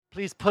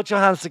Please put your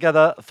hands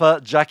together for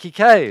Jackie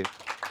Kay.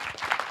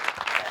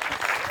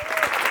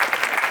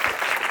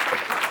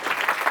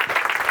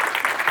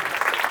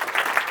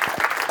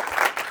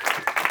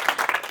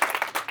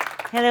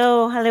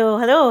 Hello, hello,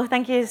 hello.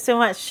 Thank you so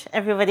much,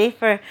 everybody,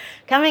 for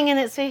coming. And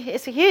it's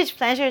a huge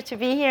pleasure to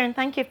be here. And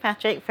thank you,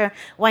 Patrick, for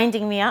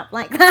winding me up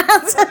like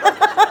that.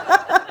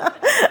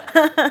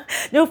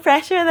 No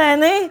pressure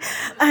then, eh?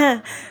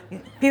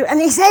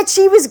 And he said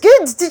she was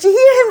good. Did you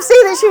hear him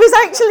say that she was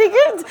actually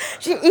good?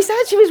 He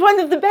said she was one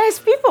of the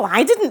best people.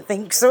 I didn't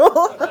think so.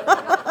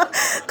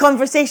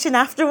 Conversation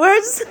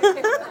afterwards.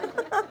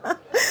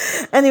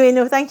 Anyway,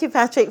 no, thank you,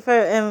 Patrick,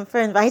 for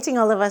inviting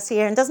all of us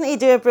here. And doesn't he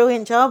do a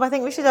brilliant job? I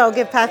think we should all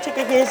give Patrick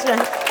a huge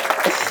round.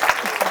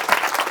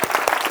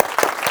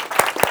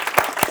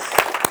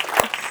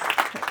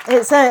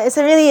 It's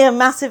a really a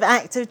massive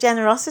act of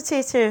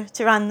generosity to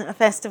run a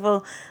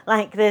festival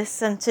like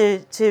this, and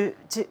to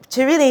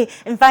really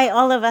invite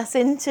all of us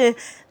into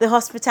the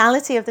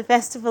hospitality of the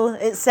festival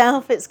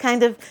itself. It's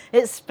kind of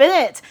its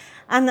spirit.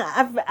 And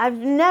I've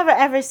never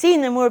ever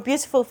seen a more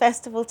beautiful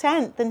festival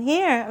tent than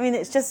here. I mean,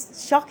 it's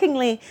just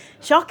shockingly,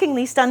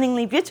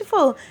 stunningly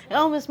beautiful. It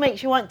almost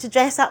makes you want to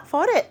dress up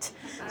for it.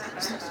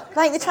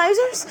 Like the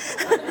trousers?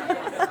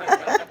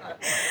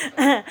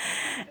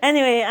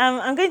 Anyway,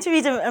 I'm going to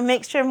read a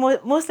mixture,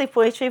 mostly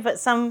poetry, but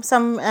some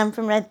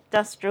from Red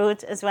Dust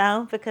Road as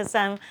well, because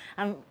I'm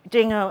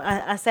doing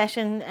a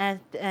session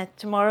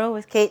tomorrow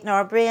with Kate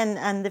Norbury,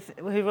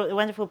 who wrote a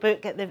wonderful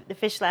book at the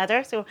Fish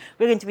Ladder. So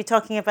we're going to be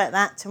talking about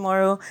that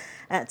tomorrow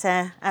at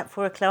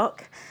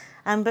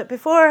 4:00. But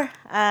before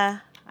I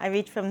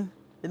read from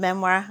the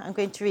memoir, I'm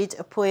going to read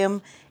a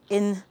poem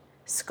in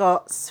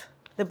Scots.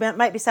 There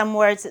might be some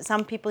words that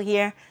some people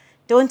here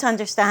don't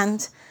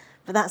understand,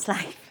 but that's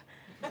life.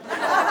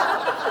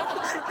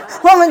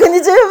 What am I going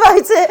to do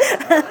about it?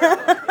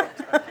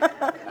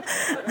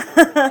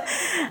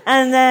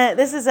 And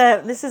this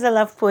is a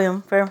love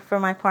poem for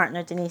my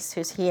partner Denise,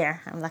 who's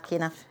here. I'm lucky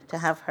enough to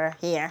have her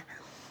here.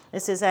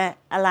 This is a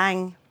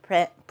Lang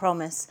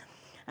promise,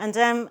 and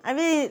I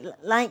really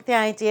like the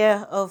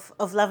idea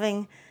of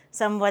loving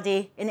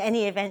somebody in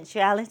any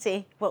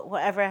eventuality,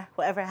 whatever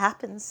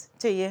happens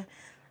to you.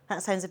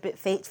 That sounds a bit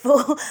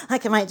fateful,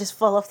 like I might just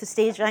fall off the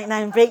stage right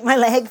now and break my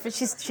leg, but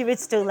she would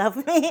still love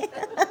me.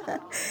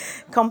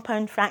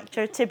 Compound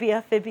fracture,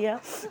 tibia,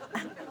 fibia.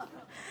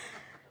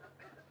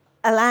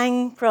 A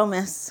Lang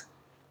promise.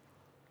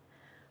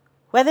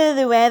 Whether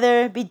the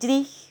weather be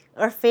dreich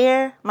or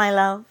fair, my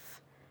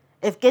love,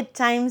 if good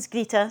times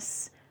greet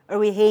us, or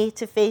we hae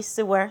to face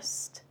the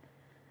worst,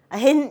 a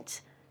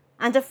hint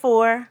and a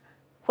fore,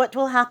 what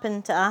will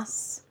happen to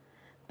us,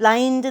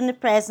 blind in the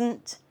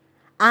present,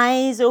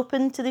 eyes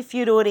open to the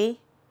furore,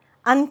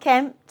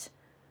 unkempt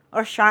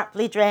or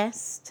sharply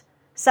dressed,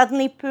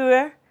 suddenly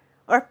poor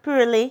or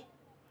poorly,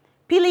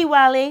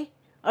 peely-wally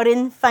or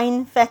in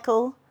fine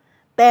feckle,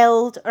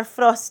 belled or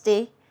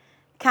frosty,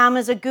 calm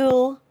as a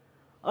ghoul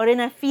or in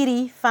a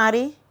fiery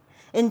farry,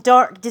 in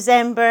dark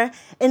December,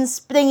 in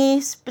springy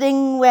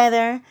spring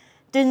weather,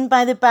 down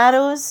by the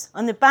barrows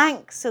on the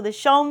banks of the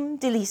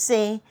Champs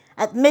Elysees,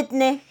 at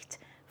midnight,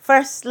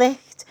 first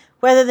licht,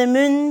 whether the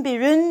moon be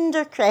round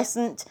or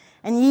crescent,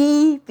 and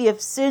ye be of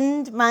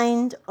sound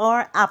mind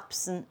or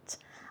absent,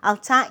 I'll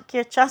tak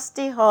your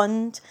trusty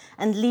hond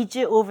and lead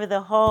you over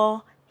the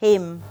haw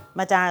hame,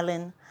 my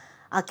darling.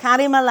 I'll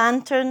carry my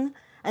lantern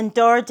and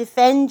door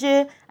defend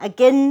you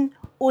agin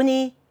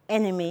ony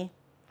enemy.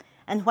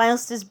 And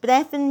whilst there's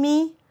breath in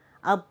me,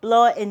 I'll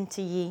blaw it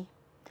into ye.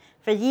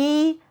 For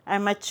ye are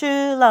my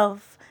true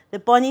love, the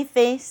bonny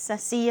face I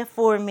see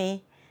afore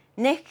me.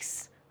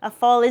 Nichts I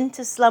fall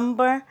into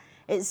slumber,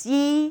 it's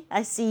ye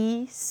I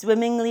see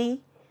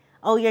swimmingly,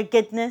 all your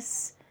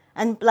goodness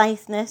and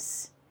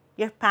blitheness,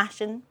 your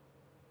passion.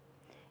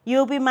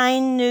 You'll be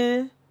mine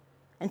noo,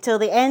 until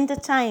the end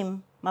of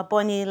time, my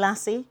bonny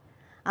lassie.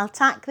 I'll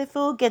tak the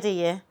full good of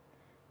you,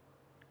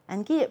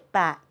 and gie it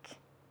back,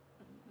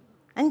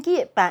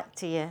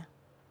 to you.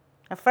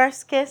 A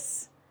first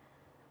kiss,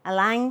 a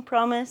lang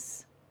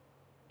promise,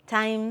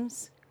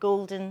 time's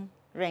golden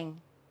ring.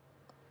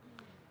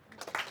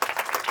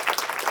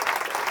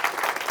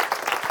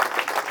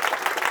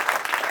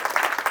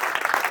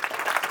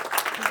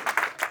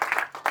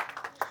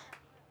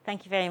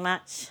 Thank you very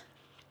much.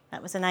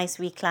 That was a nice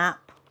wee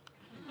clap.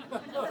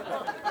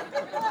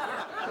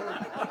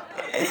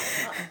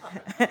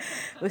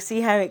 We'll see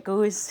how it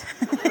goes.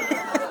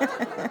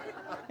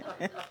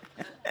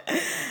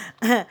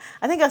 I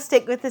think I'll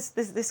stick with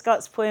the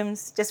Scots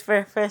poems just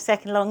for a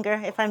second longer,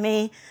 if I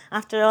may.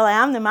 After all, I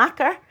am the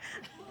macker.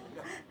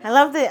 I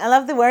love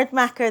the word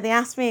macker.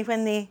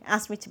 When they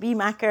asked me to be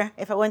macker,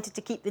 if I wanted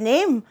to keep the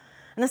name,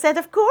 and I said,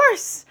 of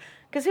course,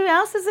 because who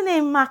else has the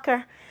name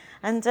macker?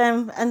 And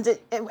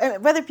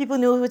whether people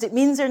know what it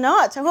means or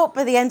not, I hope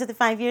by the end of the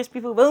 5 years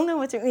people will know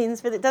what it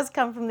means, but it does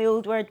come from the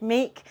old word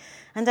make.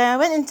 And I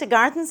went into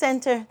Garden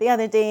Centre the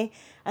other day,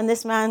 and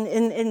this man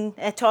in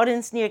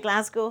Torrance near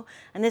Glasgow,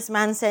 and this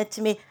man said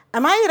to me,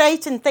 "Am I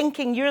right in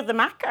thinking you're the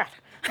macker?"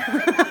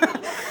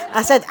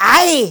 I said,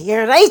 aye,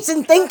 you're right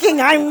in thinking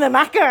I'm the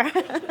macker.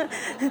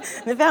 And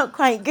it felt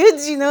quite good,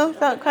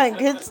 felt quite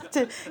good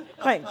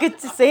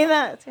to say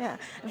that. Yeah.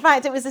 In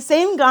fact, it was the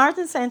same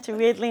garden centre,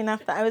 weirdly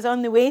enough, that I was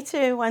on the way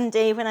to one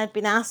day when I'd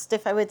been asked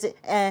if I would,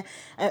 I'd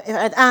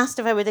asked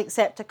if I would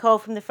accept a call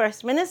from the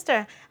First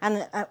Minister,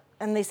 and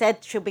they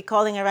said she'll be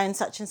calling around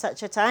such and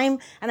such a time.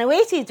 And I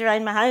waited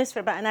around my house for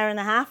about an hour and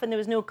a half and there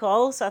was no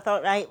call. So I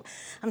thought, right,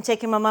 I'm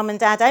taking my mum and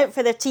dad out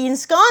for their tea and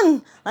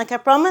scone, like I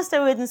promised I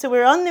would. And so we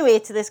were on the way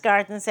to this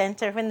garden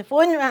centre when the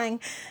phone rang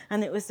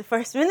and it was the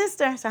First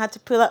Minister. So I had to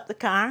pull up the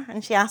car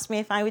and she asked me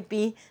if I would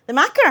be the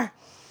macker.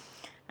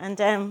 And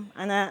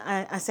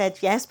I said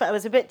yes, but I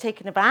was a bit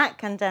taken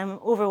aback and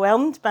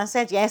overwhelmed. But I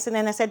said yes, and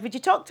then I said, would you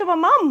talk to my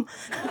mum?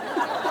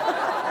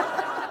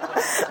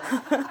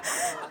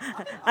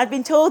 I'd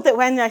been told that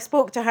when I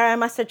spoke to her, I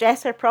must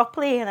address her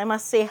properly and I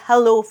must say,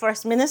 hello,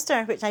 First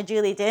Minister, which I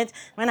duly did.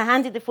 When I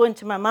handed the phone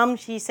to my mum,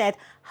 she said,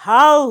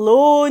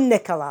 hello,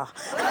 Nicola.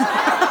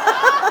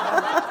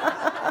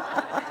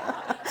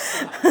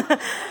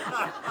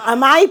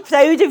 Am I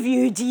proud of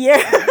you,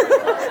 dear?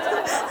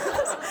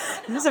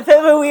 It was a bit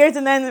of a weird,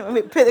 and then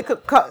we put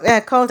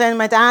the call down.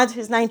 My dad,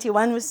 who's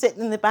 91, was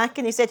sitting in the back,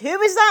 and he said, who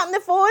was that on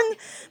the phone?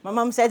 My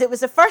mum said, it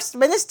was the First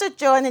Minister,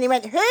 John, and he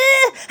went, who?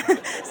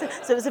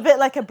 So it was a bit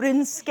like a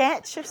Bruns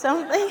sketch or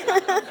something.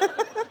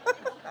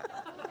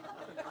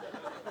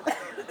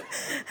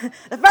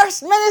 The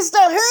First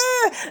Minister,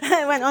 who?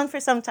 It went on for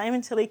some time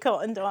until he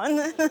cottoned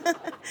on.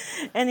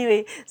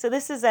 Anyway, so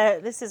this is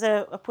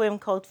a poem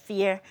called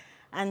Fear,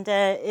 and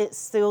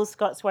it's the old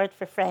Scots word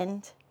for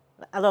friend,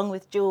 along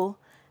with Joe.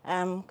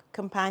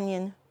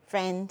 Companion,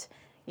 friend.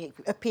 It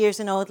appears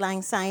in Auld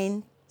Lang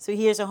Syne. So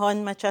here's a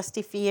hon, my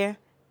trusty fear,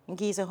 and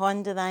gie's a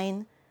hon to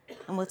thine,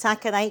 and we'll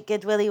tak a right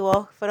good willie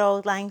walk for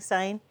Auld Lang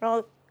Syne.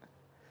 Auld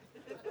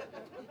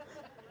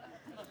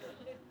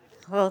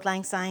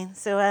Lang Syne.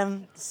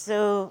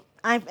 So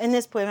in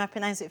this poem I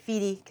pronounce it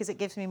Feary because it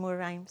gives me more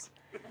rhymes.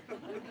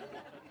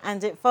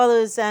 And it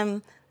follows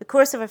the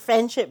course of a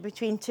friendship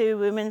between two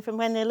women from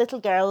when they're little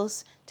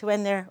girls to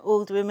when they're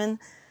old women.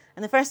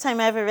 And the first time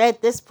I ever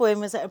read this poem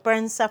was at a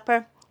Burns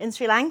supper in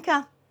Sri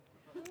Lanka,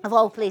 of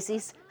all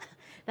places.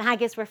 The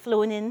haggis were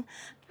flown in.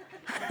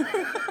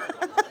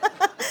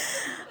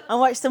 I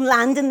watched them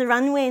land in the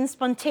runway and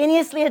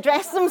spontaneously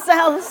address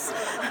themselves.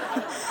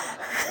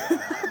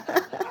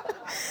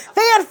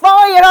 Fair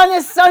fa, your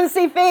honest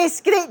sonsy face,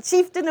 great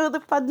chieftain o' the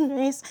puddin'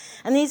 race.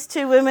 And these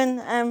two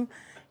women,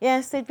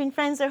 yes, they'd been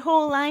friends their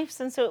whole lives,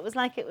 and so it was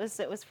like it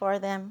was for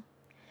them.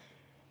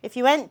 If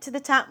you went to the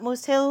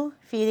topmost hill,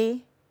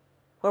 Feary,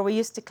 where we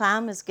used to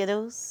climb as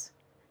giddies,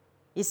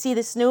 you'd see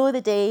the snow of the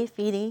day,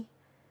 Feary,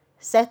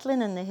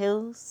 settling in the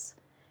hills.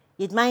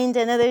 You'd mind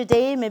another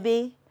day,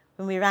 maybe,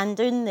 when we ran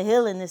down the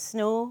hill in the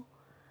snow,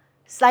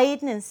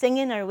 sliding and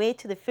singing our way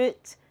to the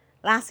foot,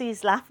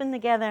 lassies laughing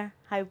together,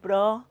 how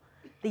braw,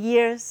 the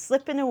years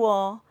slipping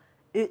awa,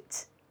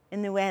 out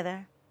in the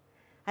weather.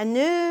 And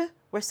now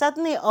we're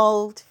suddenly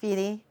old,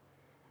 Feary.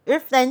 Our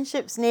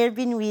friendship's ne'er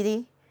been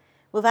weary.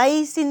 We've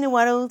aye seen the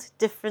world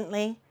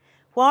differently.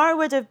 Where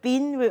would have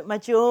been without my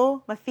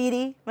Joe, my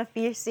Feary, my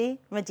Fiercie,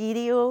 my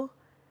dearie-o?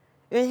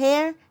 Our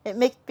hair, it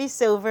might be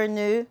silver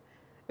now,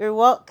 our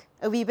walk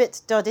a wee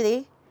bit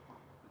doddery,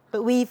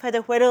 but we've had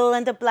a whirl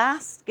and a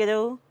blast,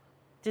 giddo,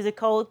 through the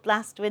cold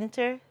blast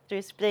winter,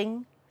 through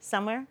spring,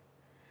 summer.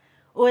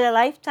 O'er a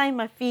lifetime,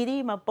 my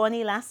Feary, my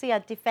bonny lassie,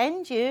 I'd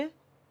defend you,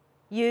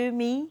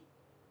 me,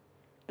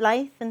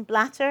 blithe and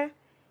blatter.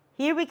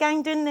 Here we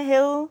gang down the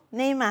hill,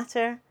 nae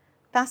matter,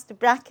 past the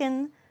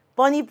bracken,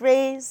 bonny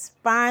braes,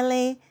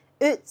 barley,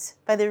 out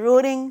by the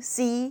roaring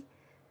sea,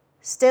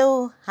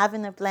 still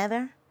having a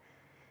blether.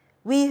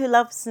 We who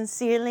love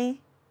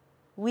sincerely,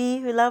 we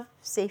who love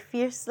sae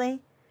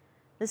fiercely,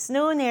 the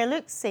snow ne'er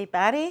looks sae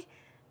barry,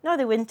 nor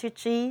the winter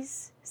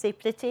trees sae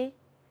pretty.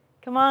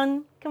 Come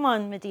on,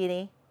 my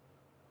dearie,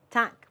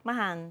 tak my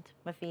hand,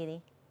 my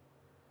Feary.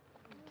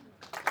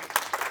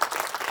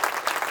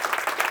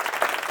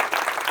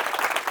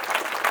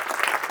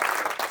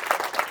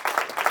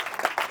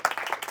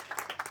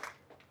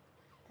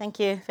 Thank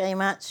you very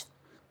much.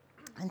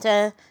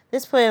 And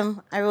this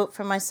poem I wrote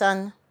for my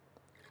son,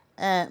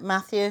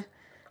 Matthew,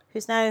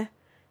 who's now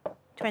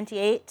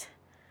 28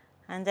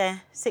 and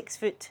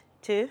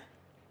 6'2".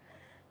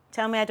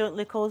 Tell me I don't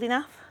look old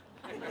enough.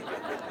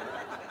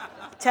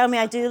 Tell me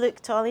I do look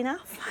tall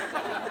enough.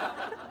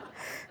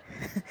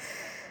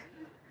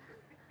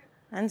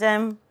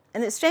 And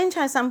it's strange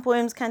how some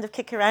poems kind of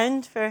kick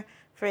around for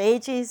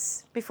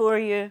ages before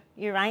you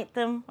write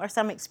them, or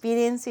some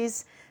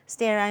experiences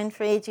stay around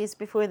for ages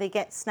before they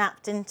get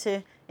snapped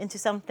into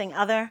something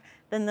other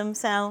than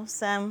themselves.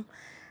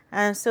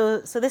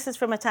 So this is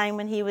from a time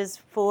when he was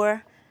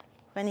 4,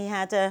 when he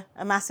had a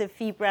massive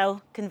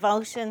febrile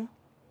convulsion.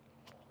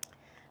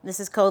 This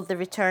is called The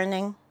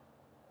Returning.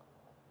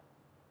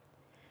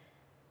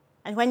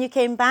 And when you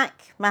came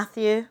back,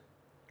 Matthew,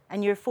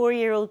 and your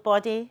 4-year-old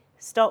body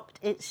stopped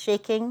its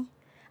shaking,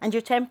 and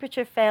your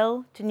temperature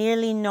fell to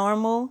nearly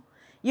normal,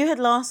 you had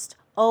lost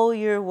all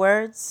your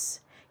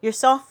words. your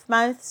soft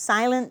mouth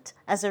silent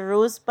as a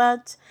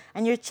rosebud,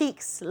 and your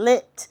cheeks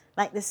lit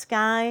like the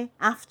sky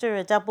after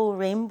a double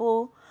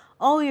rainbow.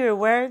 All your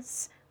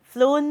words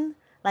flown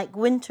like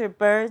winter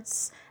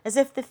birds, as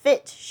if the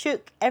fit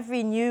shook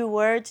every new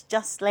word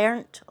just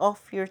learnt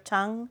off your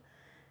tongue.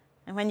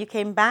 And when you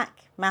came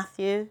back,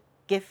 Matthew,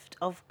 gift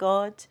of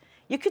God,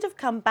 you could have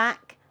come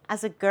back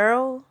as a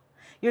girl,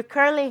 your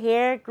curly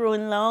hair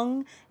grown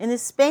long in the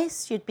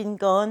space you'd been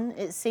gone,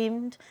 it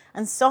seemed,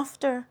 and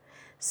softer,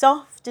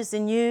 soft as the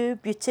new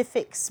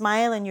beatific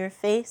smile on your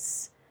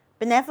face,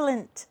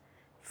 benevolent,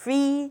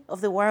 free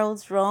of the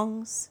world's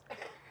wrongs.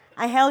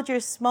 I held your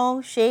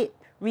small shape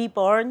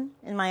reborn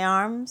in my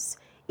arms,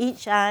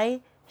 each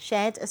eye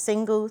shed a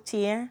single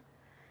tear,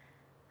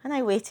 and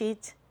I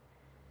waited,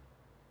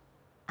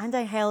 and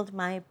I held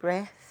my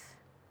breath.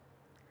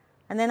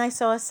 And then I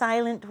saw a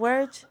silent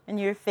word in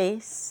your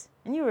face,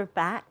 and you were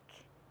back,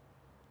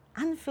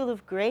 and full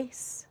of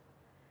grace,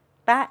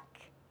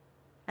 back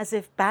as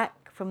if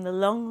back from the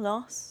long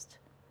lost,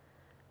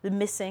 the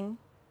missing,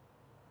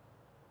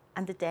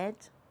 and the dead.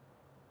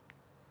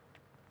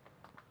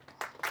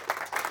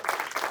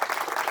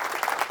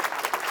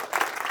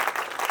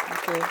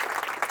 Thank you.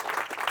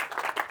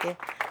 Thank you.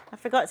 I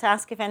forgot to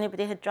ask if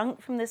anybody had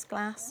drunk from this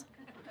glass,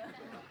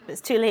 but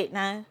it's too late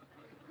now.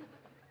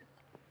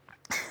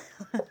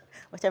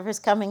 Whatever's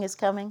coming is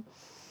coming.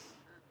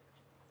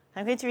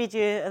 I'm going to read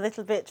you a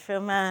little bit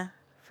from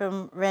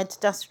Red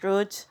Dust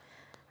Road.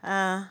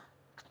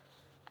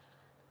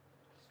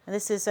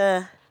 This is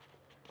a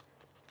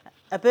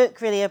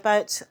book really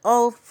about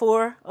all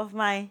four of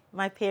my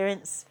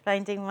parents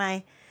finding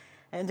my,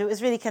 and it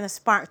was really kind of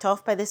sparked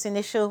off by this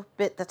initial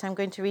bit that I'm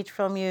going to read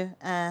from you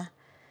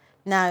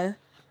now,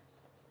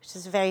 which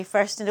is the very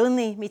first and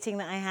only meeting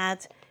that I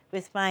had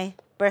with my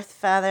birth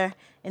father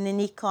in the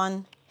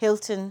Nikon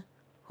Hilton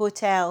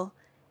Hotel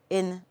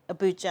in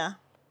Abuja.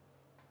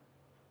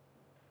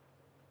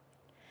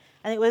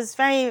 And it was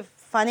very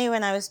funny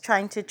when I was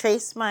trying to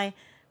trace my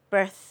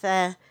birth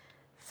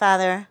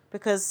father,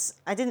 because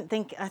I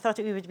thought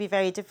it would be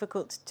very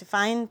difficult to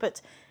find,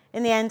 but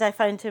in the end I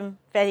found him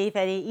very,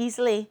 very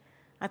easily.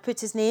 I put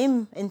his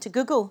name into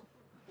Google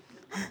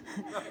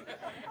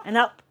and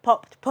up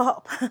popped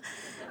Pop.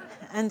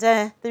 And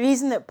the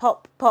reason that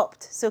Pop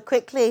popped so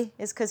quickly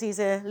is because he's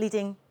a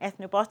leading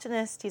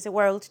ethnobotanist. He's a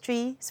world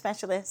tree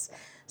specialist.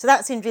 So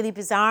that seemed really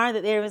bizarre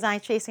that there was I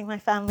tracing my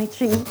family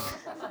tree.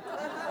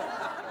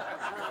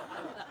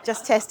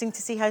 Just testing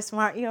to see how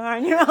smart you are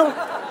on your own.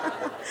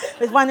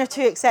 With one or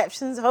two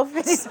exceptions,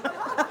 hopefully.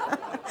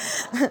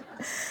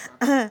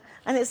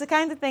 And it's the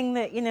kind of thing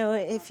that, you know,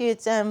 if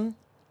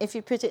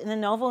you put it in a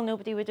novel,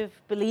 nobody would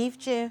have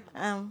believed you.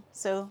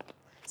 So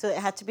it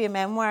had to be a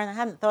memoir, and I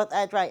hadn't thought that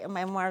I'd write a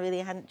memoir,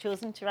 really. I hadn't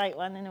chosen to write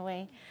one in a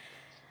way.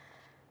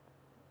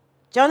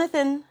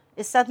 Jonathan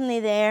is suddenly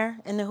there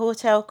in the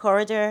hotel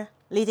corridor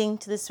leading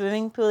to the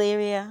swimming pool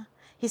area.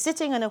 He's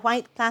sitting on a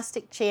white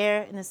plastic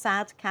chair in a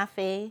sad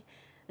cafe.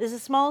 There's a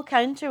small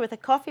counter with a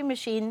coffee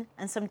machine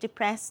and some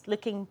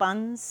depressed-looking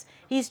buns.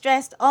 He's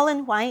dressed all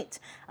in white,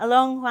 a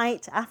long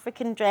white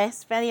African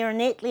dress, very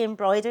ornately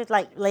embroidered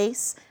like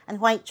lace, and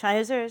white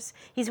trousers.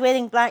 He's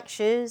wearing black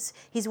shoes.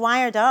 He's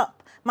wired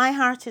up. My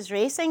heart is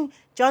racing.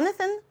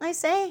 Jonathan, I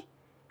say.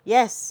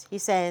 Yes, he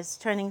says,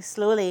 turning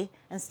slowly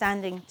and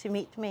standing to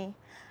meet me.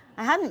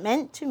 I hadn't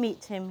meant to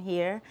meet him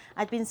here.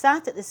 I'd been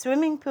sat at the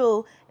swimming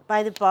pool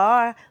by the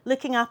bar,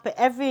 looking up at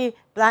every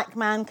black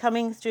man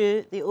coming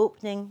through the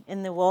opening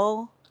in the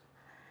wall.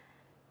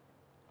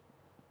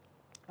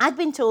 I'd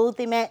been told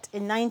they met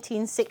in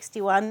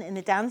 1961 in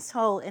the dance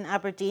hall in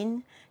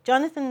Aberdeen.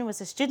 Jonathan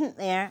was a student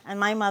there and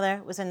my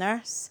mother was a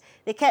nurse.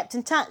 They kept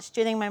in touch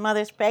during my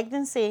mother's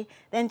pregnancy.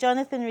 Then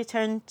Jonathan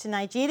returned to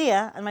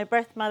Nigeria and my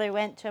birth mother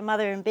went to a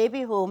mother and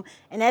baby home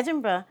in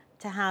Edinburgh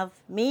to have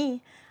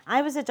me.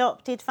 I was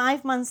adopted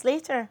 5 months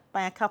later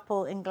by a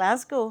couple in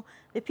Glasgow,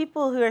 the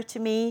people who are to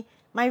me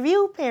my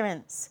real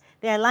parents.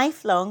 They are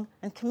lifelong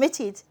and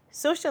committed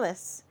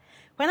socialists.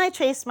 When I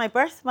traced my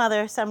birth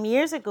mother some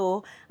years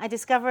ago, I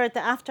discovered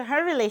that after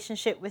her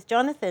relationship with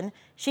Jonathan,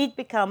 she'd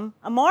become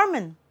a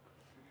Mormon,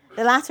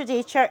 the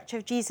Latter-day Church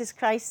of Jesus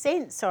Christ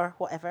Saints or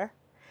whatever.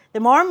 The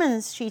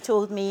Mormons, she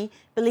told me,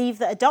 believe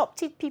that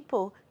adopted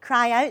people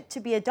cry out to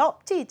be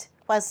adopted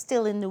while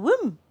still in the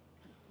womb.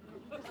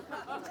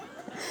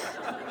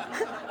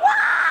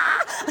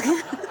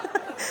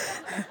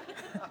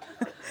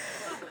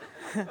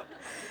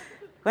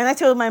 When I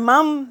told my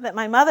mum that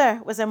my mother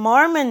was a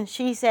Mormon,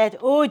 she said,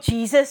 "Oh,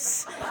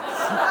 Jesus.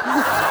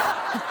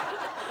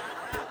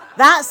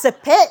 That's the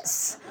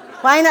pits.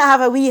 Why not have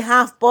a wee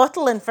half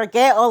bottle and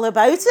forget all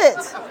about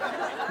it?"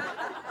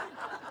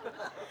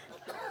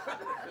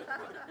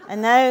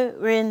 And now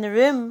we're in the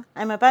room.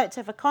 I'm about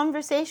to have a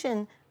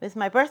conversation with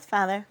my birth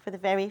father for the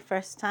very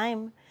first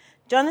time.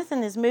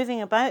 Jonathan is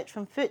moving about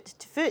from foot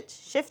to foot,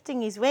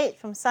 shifting his weight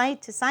from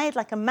side to side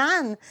like a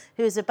man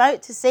who is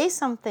about to say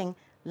something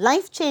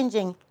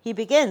life-changing. He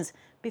begins,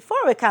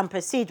 "Before we can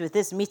proceed with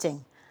this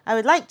meeting, I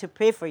would like to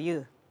pray for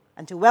you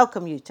and to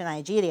welcome you to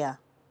Nigeria."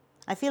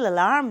 I feel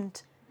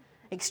alarmed.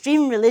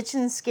 Extreme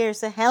religion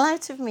scares the hell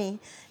out of me.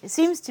 It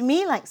seems to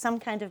me like some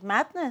kind of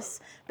madness.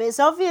 But it's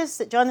obvious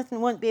that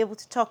Jonathan won't be able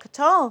to talk at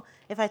all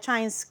if I try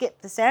and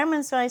skip the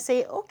sermon. So I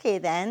say, okay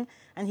then.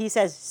 And he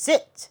says,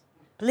 sit,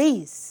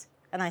 please.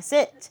 And I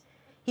sit.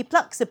 He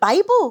plucks the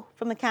Bible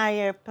from the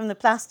carrier, from the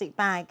plastic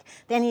bag.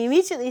 Then he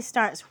immediately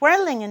starts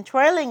whirling and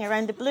twirling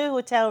around the blue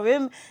hotel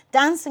room,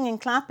 dancing and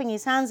clapping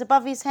his hands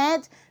above his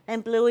head,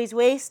 then below his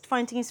waist,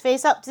 pointing his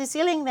face up to the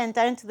ceiling, then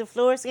down to the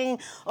floor, singing,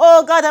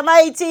 "Oh God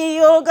Almighty,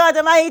 oh God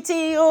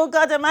Almighty, oh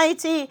God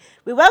Almighty.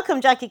 We welcome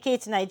Jackie Kay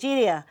to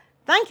Nigeria.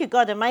 Thank you,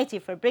 God Almighty,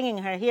 for bringing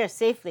her here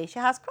safely. She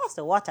has crossed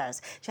the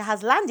waters. She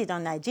has landed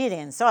on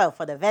Nigerian soil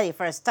for the very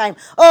first time.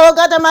 Oh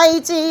God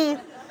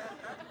Almighty."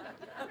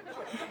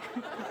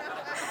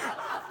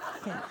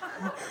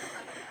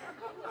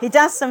 He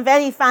does some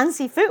very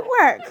fancy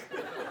footwork.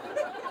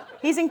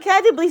 He's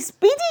incredibly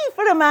speedy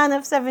for a man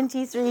of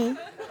 73.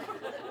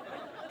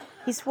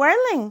 He's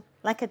whirling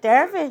like a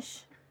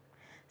dervish.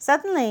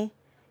 Suddenly,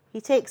 he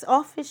takes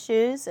off his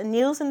shoes and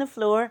kneels on the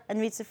floor and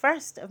reads the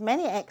first of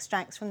many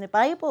extracts from the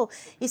Bible.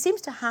 He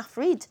seems to half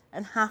read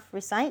and half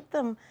recite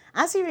them.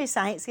 As he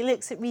recites, he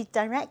looks at me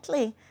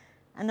directly.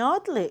 An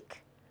odd look,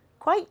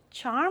 quite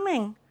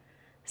charming,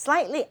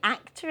 slightly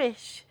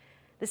actorish.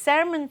 The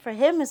sermon for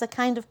him is a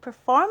kind of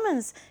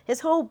performance. His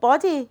whole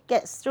body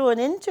gets thrown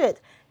into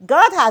it.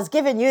 God has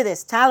given you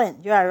this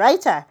talent. You're a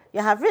writer.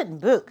 You have written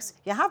books.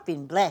 You have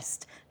been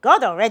blessed.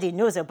 God already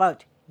knows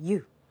about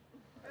you.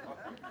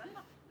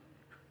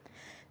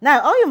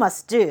 Now, all you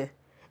must do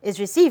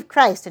is receive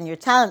Christ and your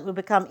talent will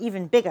become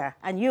even bigger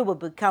and you will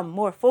become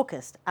more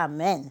focused.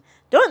 Amen.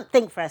 Don't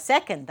think for a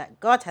second that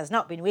God has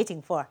not been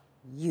waiting for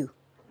you.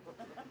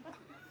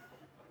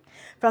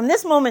 From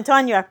this moment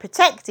on, you are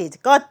protected.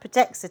 God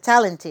protects the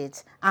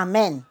talented.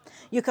 Amen.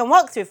 You can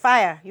walk through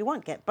fire. You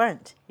won't get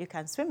burnt. You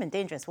can swim in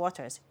dangerous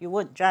waters. You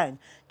won't drown.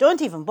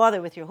 Don't even bother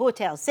with your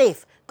hotel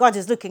safe. God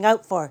is looking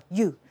out for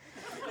you.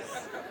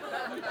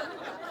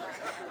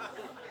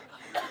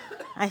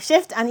 I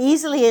shift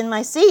uneasily in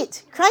my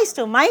seat. Christ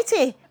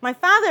Almighty, my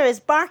father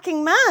is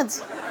barking mad.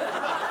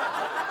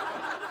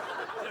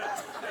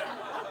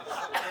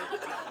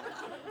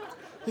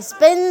 He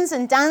spins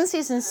and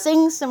dances and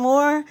sings some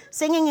more,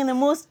 singing in the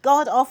most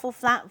god-awful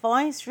flat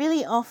voice,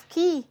 really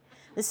off-key.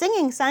 The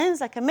singing sounds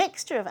like a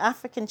mixture of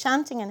African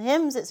chanting and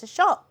hymns. It's a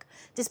shock.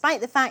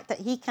 Despite the fact that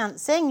he can't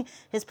sing,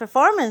 his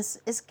performance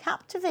is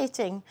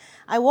captivating.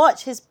 I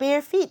watch his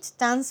bare feet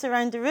dance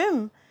around the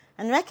room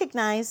and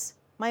recognize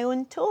my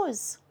own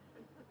toes.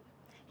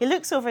 He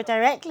looks over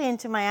directly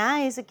into my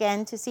eyes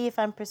again to see if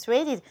I'm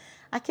persuaded.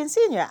 I can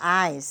see in your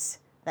eyes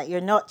that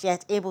you're not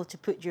yet able to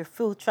put your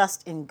full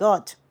trust in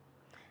God.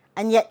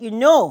 And yet you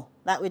know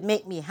that would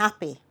make me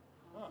happy.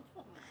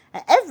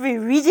 At every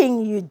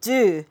reading you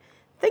do,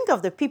 think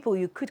of the people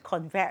you could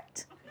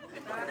convert.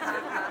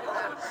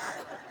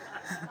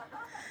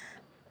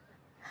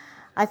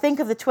 I think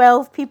of the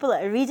 12 people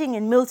at a reading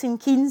in Milton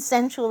Keynes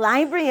Central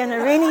Library on a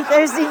rainy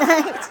Thursday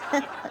night.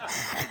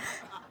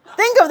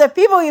 Think of the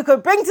people you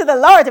could bring to the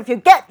Lord if you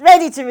get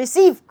ready to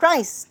receive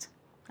Christ.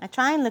 I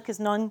try and look as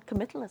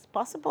non-committal as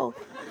possible.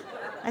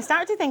 I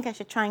start to think I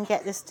should try and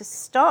get this to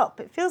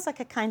stop. It feels like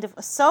a kind of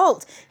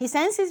assault. He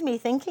senses me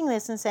thinking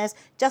this and says,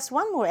 just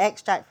one more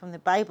extract from the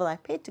Bible. I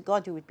prayed to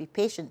God you would be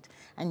patient,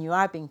 and you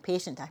are being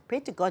patient. I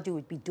prayed to God you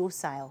would be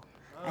docile,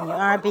 and you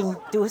are being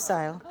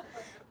docile.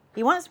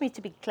 He wants me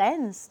to be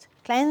cleansed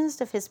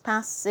of his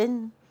past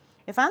sin.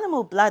 If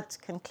animal blood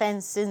can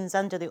cleanse sins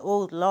under the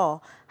old law,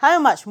 how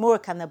much more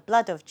can the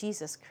blood of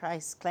Jesus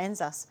Christ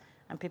cleanse us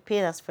and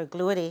prepare us for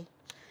glory?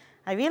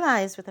 I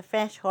realize with a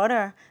fresh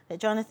horror that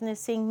Jonathan is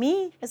seeing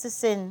me as a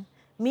sin,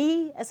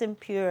 me as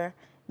impure,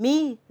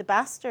 me, the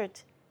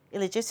bastard,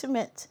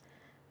 illegitimate.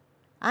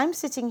 I'm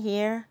sitting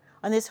here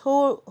on this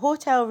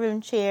hotel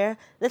room chair,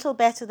 little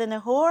better than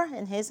a whore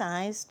in his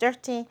eyes,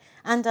 dirty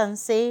and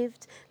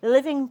unsaved, the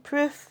living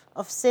proof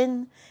of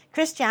sin.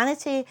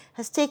 Christianity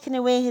has taken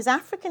away his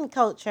African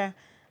culture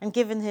and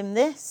given him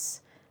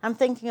this. I'm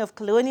thinking of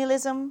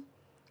colonialism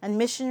and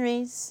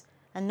missionaries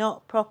and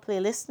not properly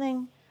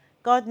listening.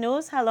 God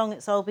knows how long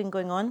it's all been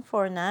going on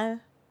for now.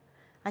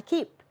 I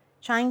keep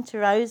trying to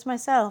rouse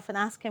myself and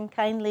ask him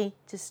kindly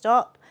to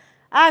stop.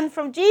 And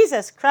from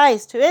Jesus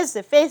Christ, who is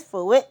the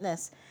faithful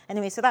witness.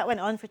 Anyway, so that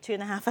went on for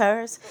 2.5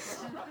 hours.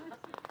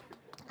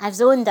 I've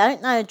zoned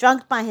out now,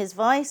 drugged by his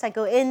voice. I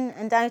go in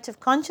and out of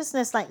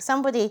consciousness like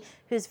somebody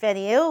who's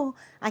very ill.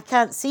 I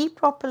can't see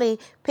properly.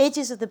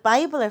 Pages of the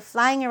Bible are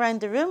flying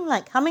around the room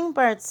like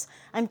hummingbirds.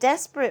 I'm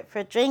desperate for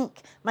a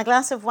drink. My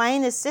glass of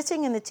wine is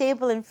sitting on the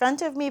table in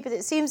front of me, but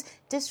it seems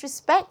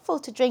disrespectful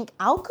to drink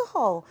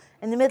alcohol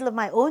in the middle of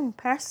my own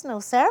personal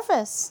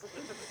service.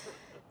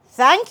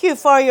 Thank you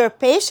for your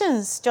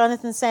patience,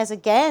 Jonathan says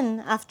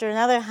again, after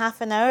another half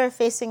an hour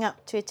facing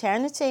up to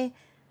eternity.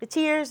 The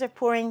tears are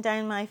pouring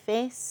down my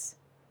face.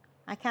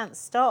 I can't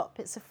stop.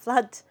 It's a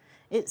flood.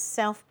 It's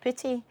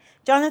self-pity.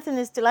 Jonathan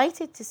is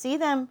delighted to see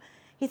them.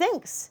 He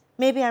thinks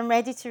maybe I'm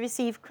ready to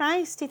receive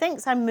Christ. He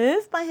thinks I'm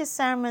moved by his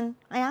sermon.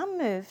 I am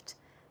moved.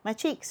 My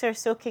cheeks are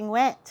soaking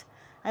wet.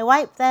 I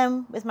wipe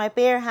them with my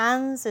bare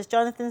hands as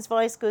Jonathan's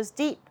voice goes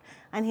deep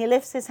and he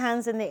lifts his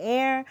hands in the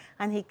air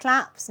and he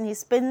claps and he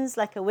spins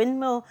like a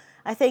windmill.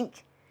 I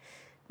think,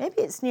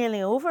 maybe it's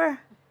nearly over.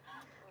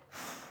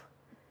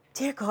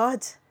 Dear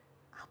God,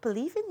 I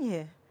believe in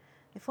you.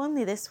 If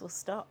only this will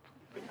stop.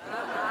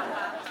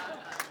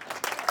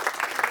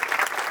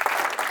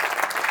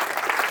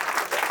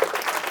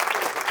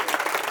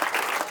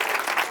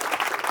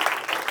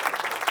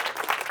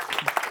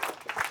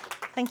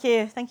 Thank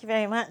you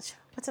very much.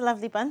 What a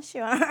lovely bunch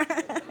you are.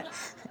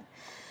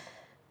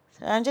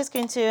 So I'm just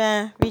going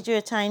to read you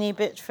a tiny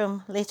bit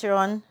from later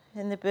on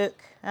in the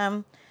book.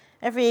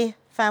 Every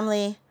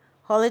family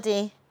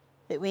holiday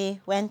that we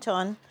went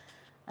on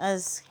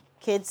as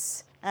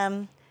kids,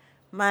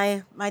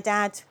 my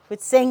dad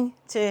would sing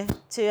to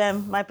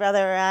my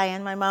brother or I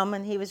and my mum,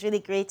 and he was really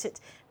great at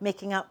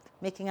making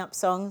up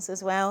songs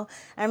as well.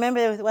 I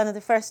remember one of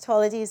the first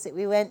holidays that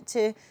we went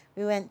to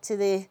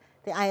the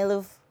Isle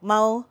of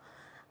Mull,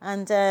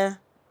 and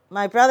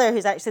my brother,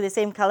 who's actually the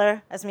same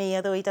colour as me,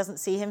 although he doesn't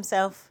see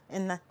himself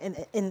in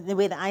the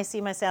way that I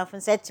see myself,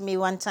 and said to me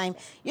one time,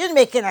 "You're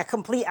making a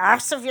complete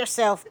arse of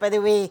yourself, by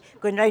the way,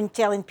 going round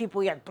telling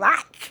people you're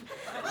black."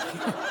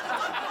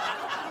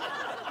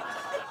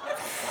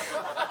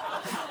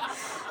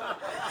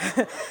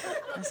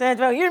 I said,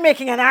 "Well, you're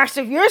making an arse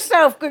of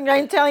yourself going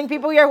around telling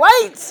people you're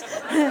white."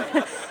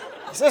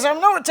 He says,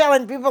 "I'm not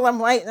telling people I'm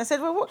white." And I said,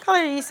 "Well, what colour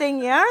are you saying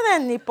you are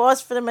then?" And he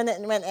paused for a minute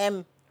and went,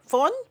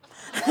 "Fawn."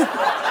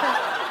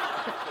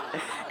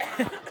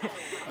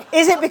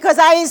 Is it because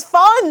I is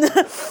fawn?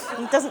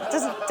 He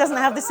doesn't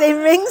have the same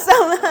ring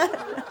somehow.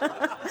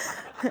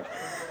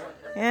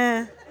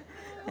 Yeah.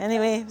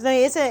 Anyway, so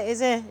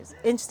he's a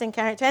interesting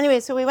character. Anyway,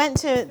 so we went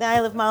to the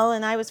Isle of Mull,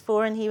 and I was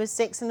 4 and he was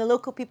 6, and the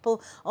local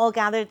people all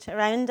gathered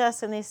around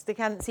us, and they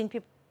hadn't seen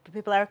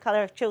people our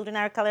colour, children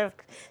our colour of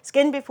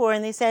skin before,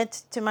 and they said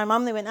to my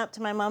mum, they went up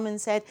to my mum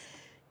and said,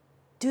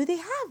 "Do they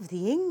have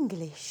the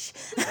English?"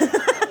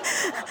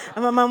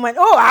 And my mum went,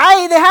 "Oh,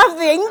 aye, they have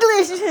the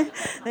English."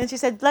 And she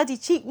said, "Bloody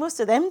cheek, most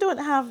of them don't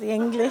have the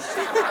English."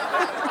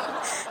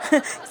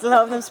 Because a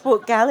lot of them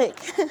spoke Gaelic.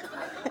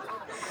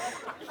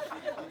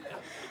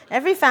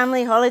 Every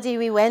family holiday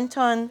we went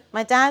on,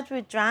 my dad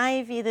would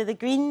drive either the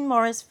green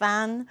Morris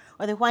van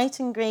or the white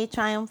and grey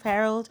Triumph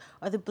Herald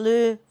or the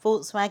blue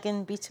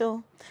Volkswagen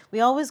Beetle.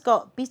 We always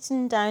got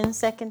beaten down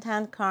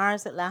second-hand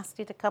cars that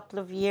lasted a couple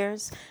of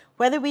years.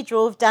 Whether we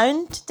drove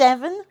down to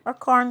Devon or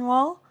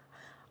Cornwall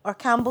or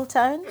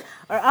Campbelltown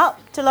or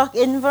up to Loch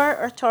Inver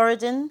or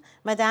Torridon,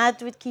 my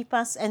dad would keep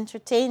us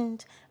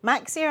entertained.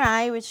 Maxie or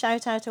I would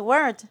shout out a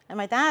word, and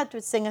my dad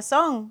would sing a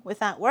song with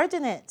that word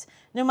in it.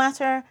 No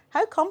matter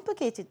how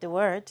complicated the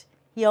word,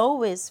 he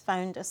always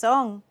found a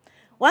song.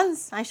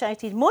 Once I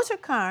shouted motor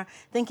car,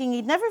 thinking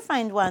he'd never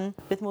find one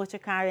with motor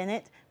car in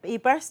it, but he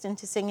burst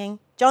into singing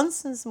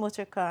Johnson's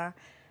motor car.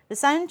 The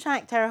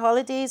soundtrack to our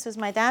holidays was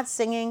my dad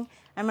singing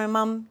and my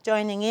mum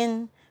joining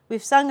in.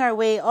 We've sung our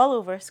way all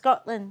over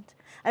Scotland.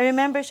 I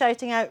remember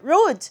shouting out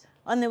road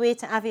on the way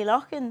to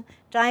Avilochen,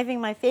 driving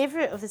my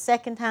favourite of the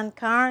second-hand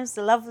cars,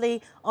 the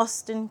lovely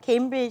Austin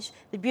Cambridge,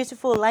 the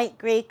beautiful light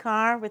grey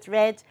car with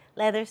red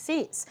leather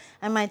seats.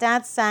 And my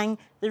dad sang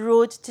The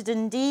Road to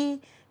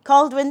Dundee.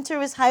 Cold winter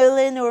was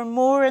howling o'er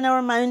moor and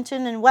o'er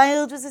mountain, and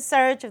wild was the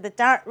surge of the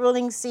dark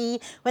rolling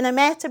sea, when I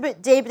met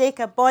about daybreak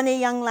a bonny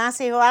young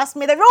lassie who asked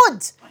me the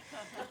road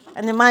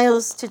and the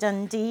miles to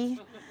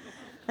Dundee.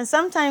 And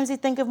sometimes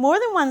he'd think of more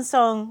than one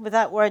song with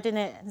that word in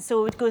it, and so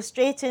it would go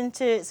straight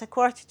into it's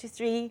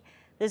 2:45,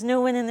 there's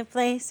no one in the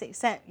place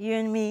except you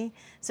and me,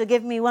 so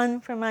give me one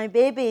for my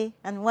baby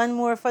and one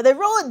more for the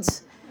road.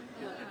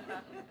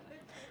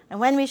 And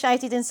when we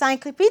shouted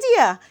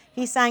encyclopedia,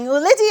 he sang, "O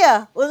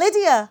Lydia,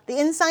 the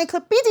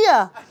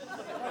encyclopedia."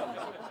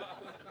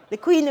 The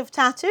Queen of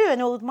Tattoo,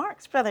 an old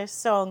Marx Brothers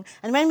song.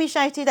 And when we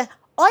shouted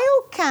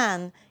oil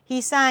can, he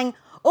sang,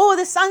 "Oh,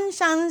 the sun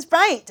shines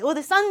bright, oh,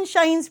 the sun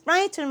shines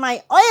bright in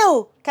my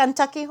oil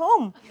Kentucky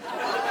home."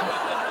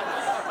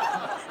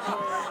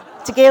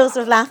 To gales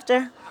of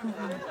laughter.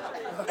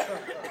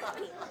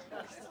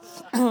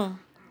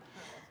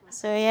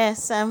 So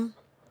yes,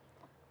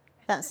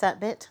 that's that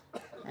bit.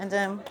 And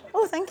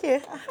oh, thank you.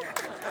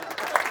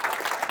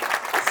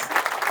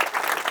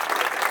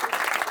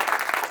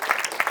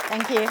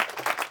 Thank you.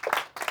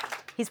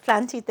 He's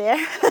planted there.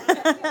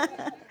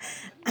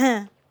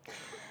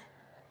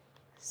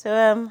 So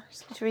I'm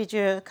just going to read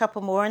you a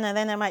couple more, and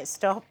then I might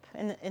stop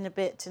in a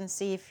bit and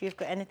see if you've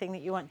got anything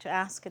that you want to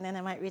ask, and then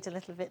I might read a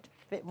little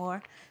bit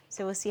more.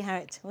 So we'll see how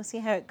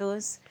it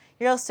goes.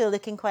 You're all still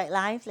looking quite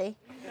lively.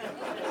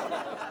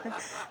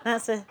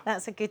 That's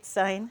a good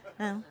sign.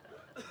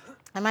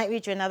 I might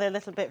read you another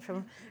little bit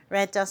from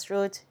Red Dust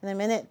Road in a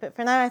minute, but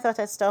for now I thought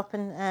I'd stop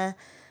and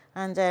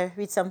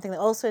read something that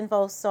also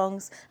involves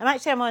songs.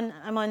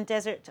 I'm on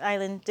Desert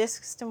Island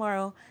Discs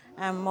tomorrow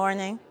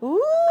morning.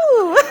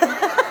 Ooh!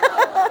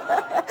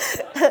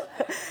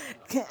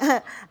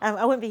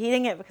 I won't be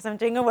hearing it because I'm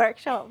doing a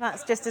workshop.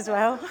 That's just as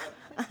well.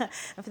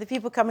 And for the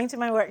people coming to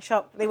my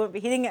workshop, they won't be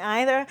hearing it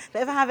either.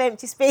 But if I have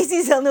empty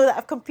spaces, they'll know that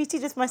I've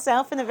competed with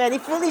myself in a very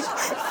foolish,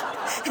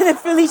 in a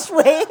foolish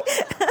way.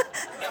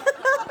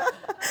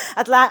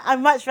 I'd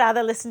much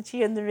rather listen to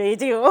you on the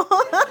radio.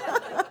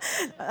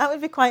 That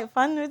would be quite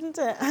fun, wouldn't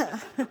it?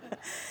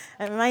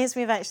 It reminds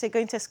me of actually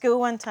going to a school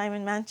one time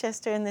in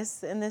Manchester, and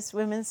this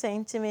woman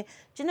saying to me,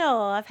 "Do you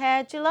know, I've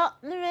heard you a lot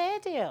on the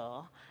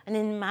radio, and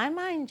in my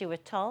mind you were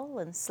tall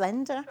and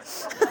slender."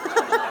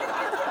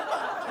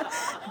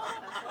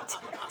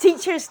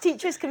 Teachers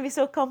can be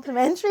so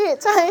complimentary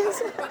at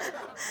times.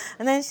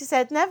 And then she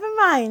said, "Never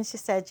mind," she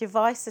said, "your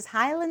voice is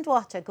Highland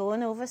water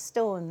going over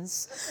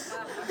stones."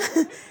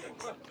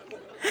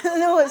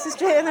 No, it's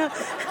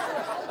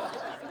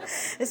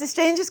the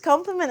strangest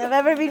compliment I've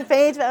ever been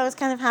paid, but I was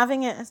kind of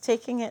having it,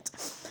 taking it.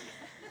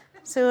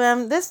 So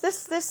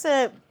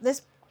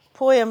this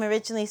poem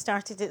originally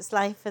started its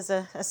life as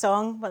a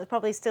song. Well, it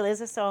probably still is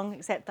a song,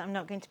 except that I'm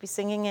not going to be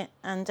singing it.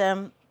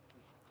 And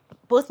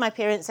both my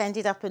parents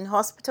ended up in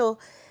hospital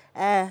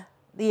the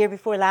year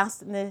before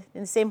last, in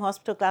the same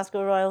hospital,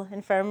 Glasgow Royal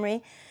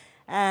Infirmary.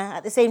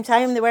 At the same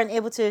time, they weren't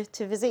able to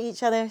visit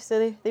each other,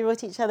 so they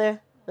wrote each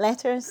other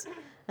letters,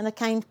 and a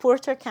kind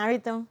porter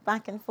carried them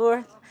back and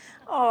forth.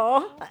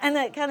 Oh, and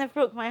it kind of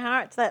broke my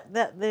heart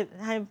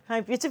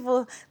how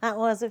beautiful that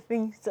was, of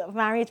being sort of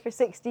married for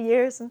 60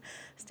 years and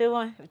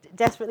still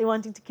desperately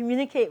wanting to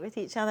communicate with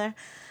each other.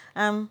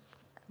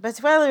 But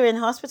while we were in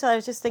hospital, I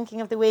was just thinking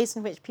of the ways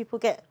in which people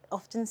get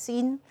often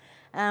seen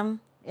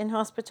in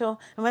hospital.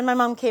 And when my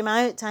mum came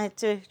out, I had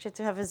to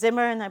have a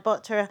Zimmer, and I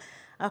bought her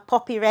a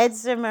poppy red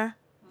Zimmer,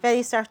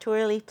 very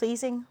sartorially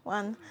pleasing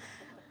one.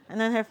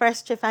 And on her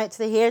first trip out to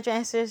the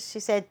hairdressers, she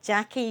said,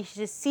 "Jackie,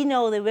 she's seen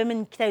all the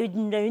women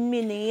crowding round me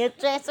in the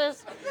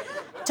hairdressers.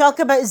 Talk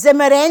about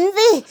Zimmer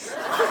envy."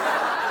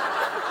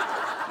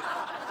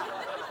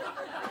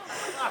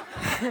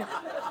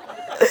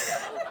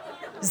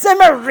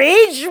 Zimmer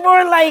rage,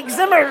 more like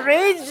Zimmer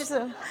rage.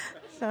 So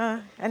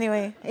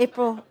anyway,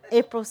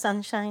 April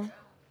sunshine.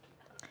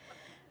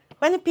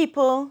 When the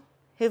people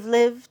who've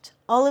lived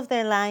all of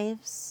their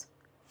lives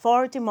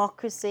for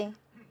democracy,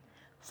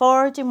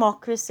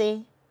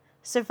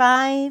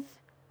 survive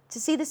to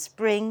see the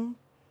spring,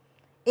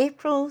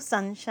 April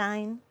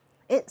sunshine,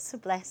 it's a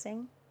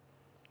blessing.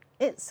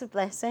 It's a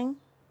blessing.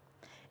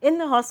 In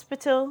the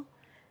hospital,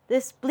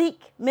 this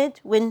bleak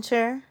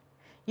midwinter,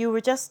 you were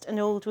just an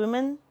old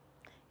woman.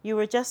 You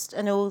were just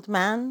an old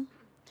man.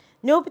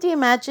 Nobody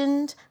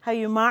imagined how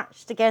you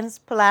marched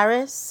against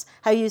Polaris,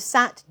 how you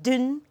sat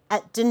down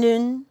at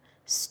Dunoon,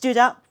 stood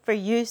up for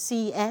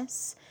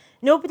UCS.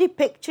 Nobody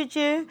pictured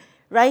you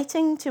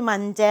writing to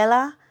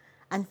Mandela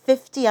and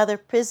 50 other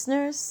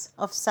prisoners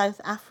of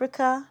South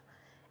Africa.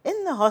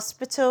 In the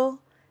hospital,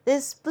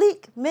 this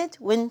bleak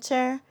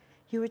midwinter,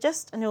 you were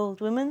just an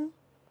old woman.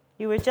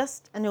 You were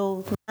just an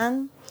old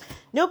man.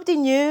 Nobody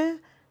knew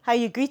how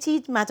you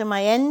greeted Madame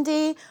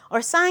Allende,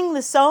 or sang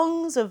the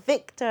songs of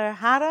Victor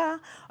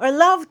Jara, or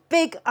loved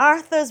Big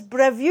Arthur's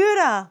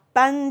bravura,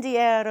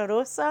 Bandiera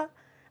Rosa,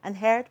 and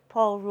heard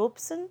Paul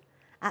Robeson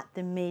at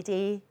the May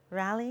Day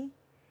rally.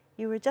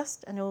 You were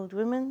just an old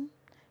woman.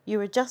 You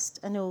were just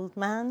an old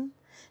man.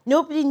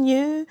 Nobody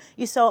knew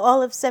you saw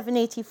all of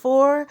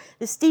 784,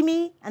 the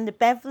Steamy and the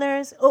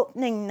Bevlers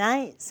opening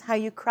nights, how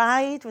you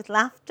cried with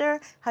laughter,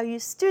 how you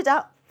stood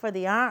up for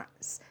the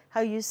arts,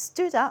 how you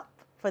stood up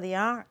for the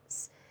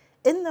arts.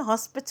 In the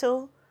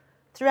hospital,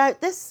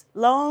 throughout this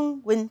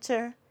long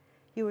winter,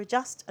 you were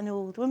just an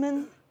old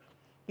woman.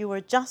 You were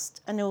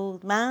just an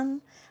old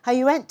man. How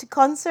you went to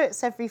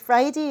concerts every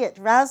Friday at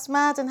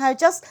Razmad, and how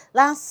just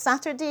last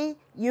Saturday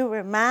you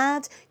were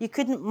mad. You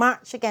couldn't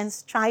march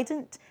against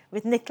Trident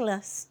with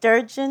Nicola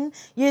Sturgeon.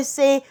 You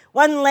say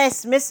one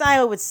less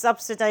missile would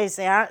subsidise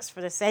the arts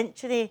for the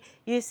century.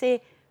 You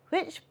say,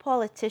 which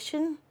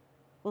politician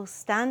will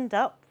stand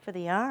up for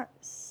the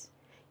arts?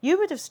 You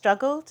would have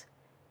struggled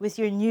with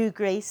your new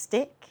grey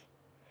stick.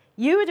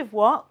 You would have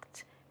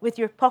walked with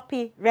your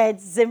poppy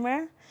red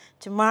Zimmer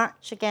to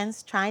march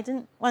against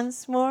Trident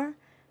once more,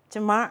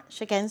 to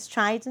march against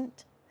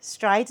Trident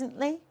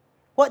stridently.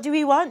 What do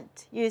we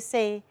want? You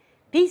say,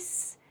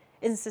 peace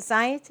in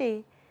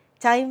society.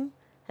 Time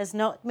has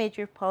not made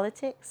your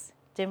politics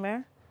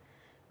dimmer.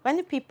 When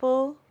the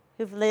people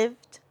who've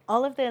lived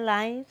all of their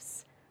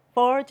lives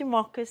for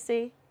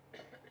democracy,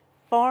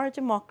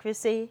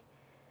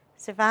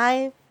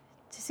 survive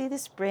to see the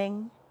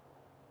spring,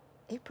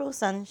 April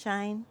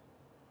sunshine,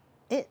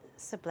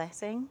 it's a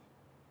blessing.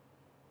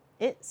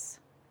 It's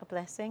a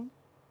blessing.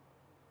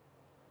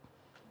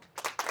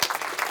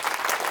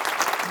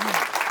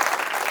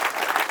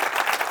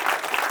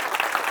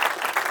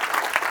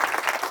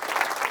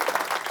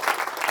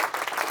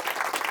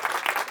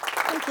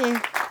 Thank you.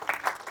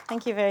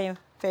 Thank you very,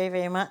 very,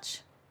 very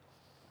much.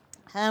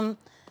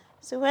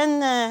 So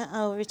when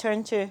I'll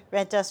return to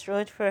Red Dust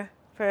Road for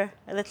a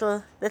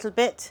little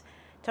bit,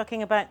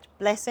 talking about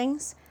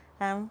blessings,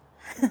 and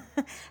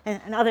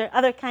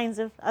other kinds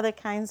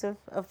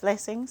of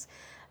blessings.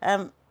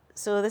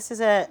 So this is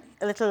a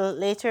little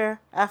later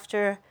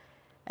after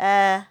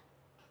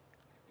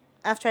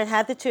after I'd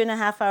had the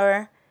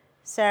 2.5-hour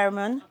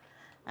sermon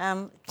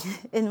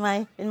in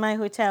my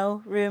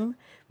hotel room,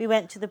 we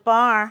went to the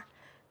bar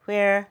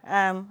where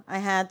I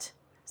had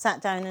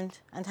sat down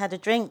and had a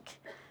drink.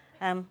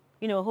 A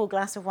whole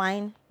glass of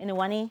wine in a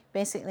oneie,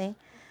 basically.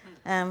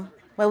 Well,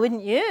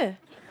 wouldn't you?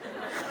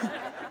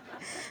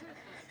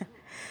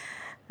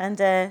 And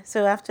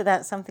so after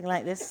that, something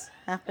like this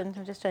happened.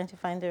 I'm just trying to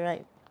find the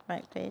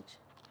right page.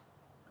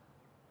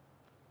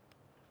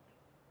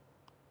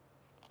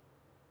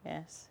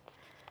 Yes,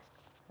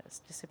 it's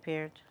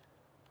disappeared.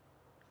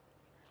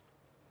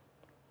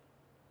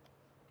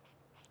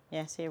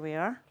 Yes, here we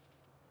are.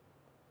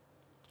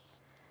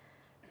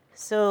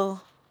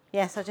 So,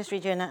 yes, I'll just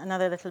read you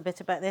another little bit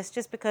about this,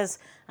 just because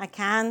I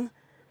can,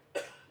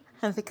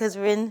 and because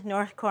we're in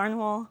North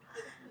Cornwall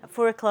at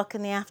 4 o'clock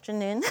in the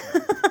afternoon.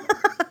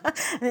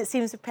 And it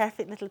seems a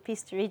perfect little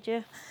piece to read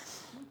you.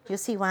 You'll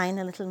see why in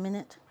a little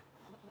minute.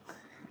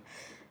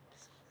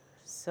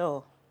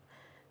 So,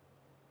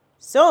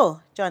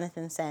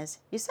 Jonathan says,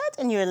 you said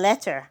in your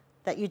letter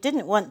that you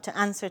didn't want to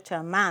answer to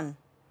a man.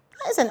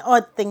 That is an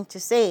odd thing to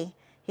say.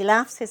 He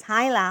laughs his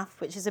high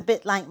laugh, which is a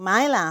bit like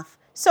my laugh.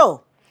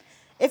 So,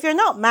 if you're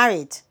not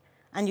married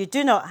and you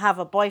do not have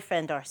a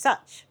boyfriend or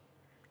such,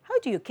 how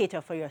do you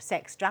cater for your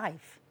sex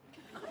drive?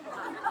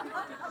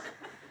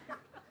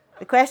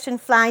 The question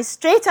flies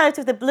straight out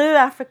of the blue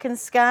African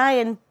sky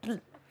and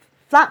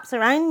flaps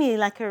around me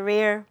like a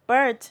rare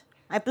bird.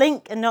 I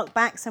blink and knock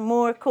back some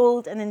more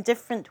cold and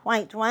indifferent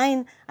white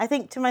wine. I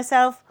think to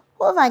myself,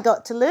 what have I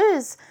got to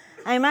lose?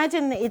 I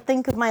imagine that he'd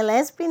think of my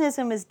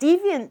lesbianism as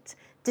deviant,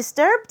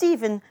 disturbed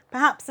even,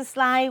 perhaps the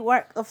sly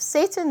work of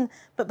Satan.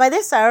 But by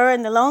this hour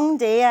in the long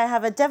day, I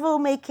have a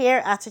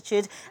devil-may-care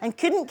attitude and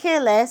couldn't care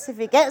less if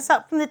he gets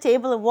up from the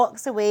table and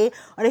walks away,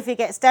 or if he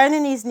gets down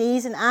on his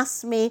knees and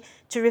asks me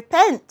to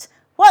repent.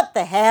 What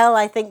the hell,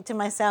 I think to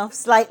myself,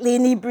 slightly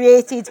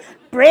inebriated.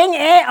 Bring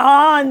it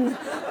on!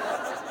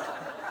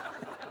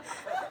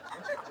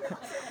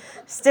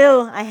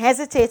 Still, I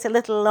hesitate a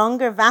little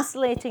longer,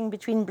 vacillating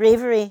between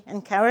bravery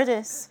and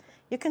cowardice.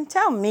 You can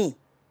tell me.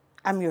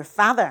 I'm your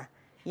father,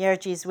 he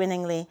urges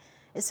winningly.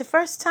 It's the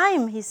first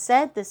time he's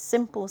said this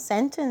simple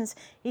sentence.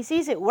 He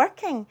sees it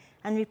working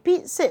and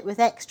repeats it with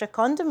extra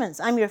condiments.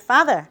 I'm your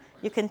father.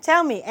 You can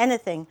tell me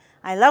anything.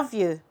 I love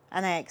you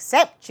and I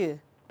accept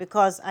you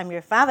because I'm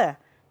your father.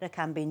 There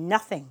can be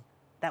nothing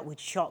that would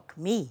shock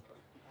me.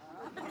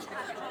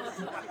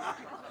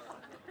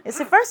 It's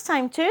the first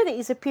time, too, that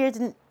he's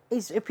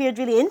appeared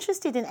really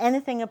interested in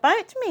anything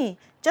about me.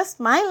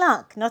 Just my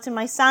luck, not in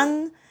my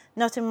son,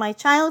 not in my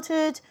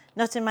childhood,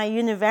 not in my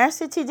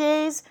university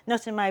days,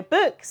 not in my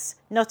books,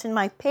 not in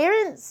my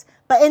parents,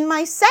 but in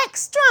my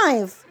sex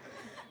drive.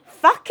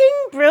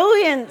 Fucking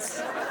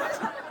brilliant.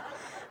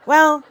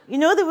 Well, you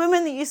know the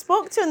woman that you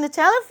spoke to on the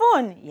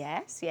telephone?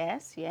 Yes.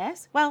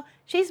 Well,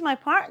 she's my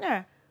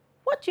partner.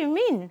 What do you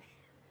mean?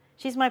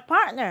 She's my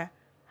partner.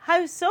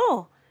 How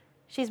so?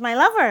 She's my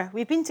lover.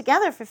 We've been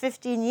together for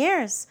 15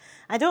 years.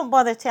 I don't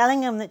bother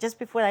telling him that just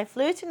before I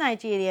flew to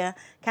Nigeria,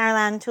 Carol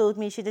Ann told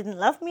me she didn't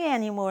love me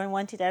anymore and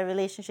wanted our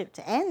relationship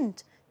to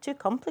end. Too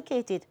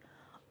complicated.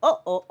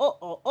 Oh.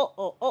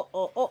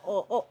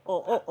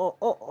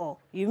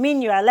 You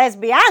mean you're a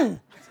lesbian?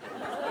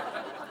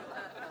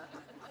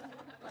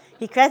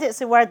 He credits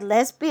the word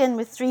lesbian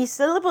with 3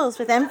 syllables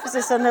with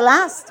emphasis on the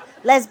last.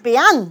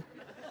 Lesbian.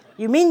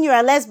 You mean you're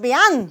a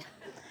lesbian?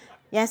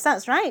 Yes,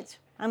 that's right.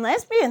 I'm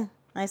lesbian,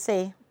 I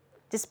say.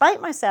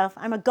 Despite myself,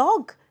 I'm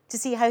agog to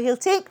see how he'll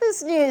take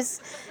this news.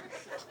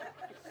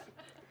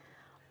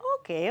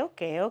 Okay.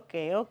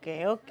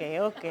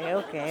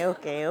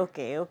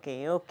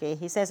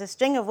 He says a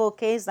string of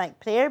okays like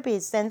prayer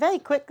beads. Then very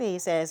quickly he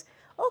says,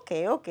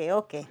 okay.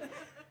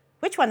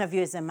 Which one of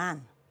you is a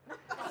man?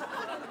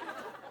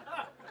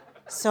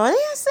 Sorry,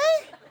 I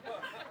say?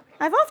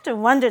 I've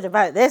often wondered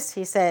about this,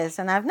 he says,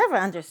 and I've never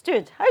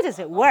understood. How does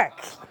it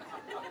work?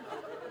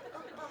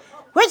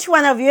 Which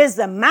one of you is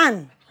the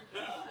man?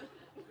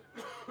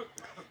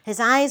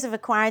 His eyes have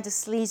acquired a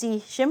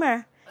sleazy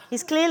shimmer.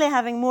 He's clearly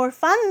having more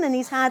fun than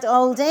he's had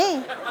all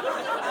day.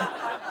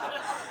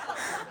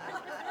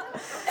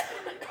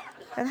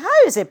 And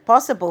how is it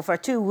possible for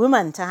 2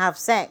 women to have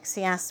sex,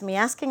 he asks me,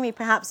 asking me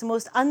perhaps the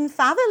most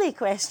unfatherly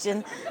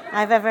question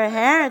I've ever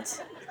heard.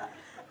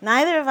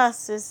 Neither of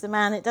us is the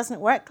man. It doesn't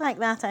work like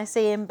that, I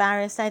say,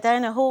 embarrassed. I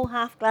down a whole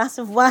half glass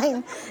of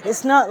wine.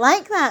 It's not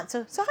like that.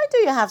 So how do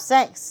you have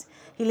sex?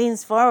 He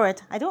leans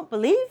forward. I don't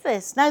believe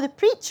this. Now the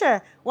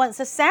preacher wants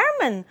a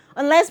sermon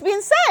on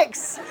lesbian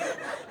sex.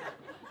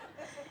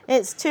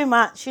 It's too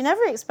much. You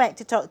never expect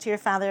to talk to your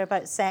father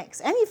about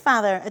sex. Any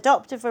father,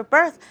 adoptive or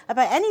birth,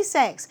 about any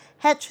sex,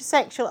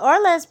 heterosexual or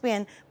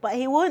lesbian, but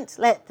he won't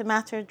let the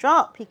matter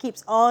drop. He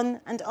keeps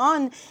on and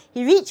on.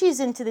 He reaches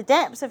into the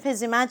depths of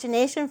his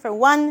imagination for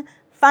one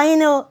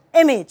final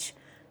image.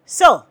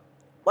 So,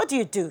 what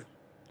do?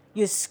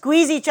 You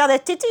squeeze each other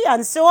titty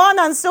and so on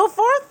and so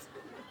forth?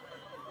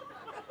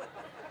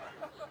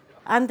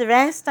 And the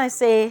rest, I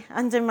say,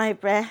 under my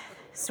breath,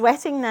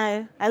 sweating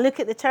now. I look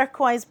at the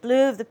turquoise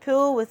blue of the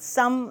pool with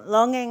some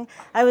longing.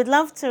 I would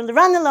love to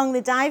run along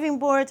the diving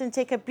board and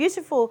take a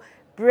beautiful,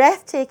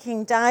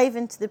 breathtaking dive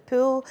into the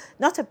pool.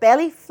 Not a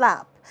belly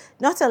flap,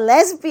 not a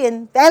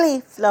lesbian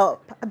belly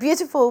flop, a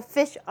beautiful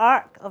fish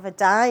arc of a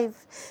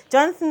dive.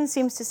 Jonathan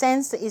seems to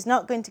sense that he's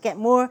not going to get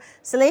more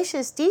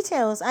salacious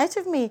details out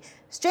of me.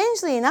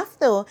 Strangely enough,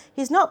 though,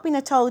 he's not been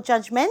at all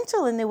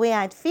judgmental in the way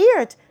I'd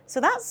feared, so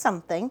that's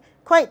something.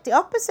 Quite the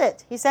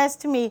opposite. He says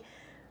to me,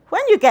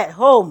 "When you get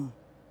home,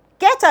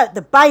 get out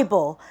the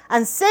Bible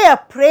and say a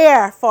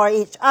prayer for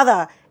each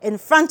other in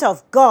front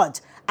of God,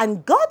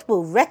 and God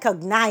will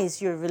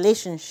recognize your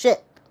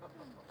relationship."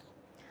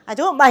 I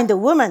don't mind a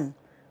woman.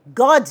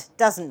 God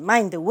doesn't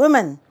mind a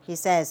woman, he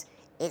says.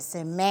 It's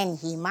the men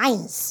he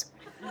minds.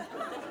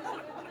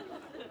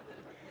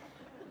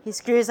 He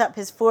screws up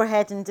his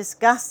forehead in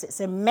disgust. It's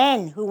the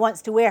men who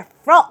wants to wear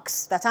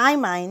frocks that I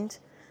mind.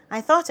 I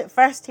thought at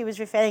first he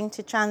was referring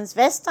to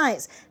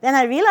transvestites. Then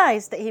I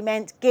realised that he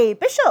meant gay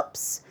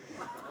bishops.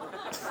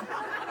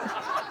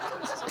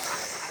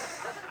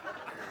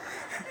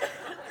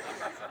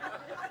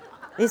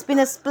 There's been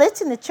a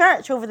split in the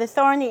church over the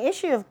thorny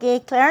issue of gay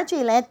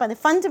clergy led by the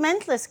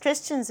fundamentalist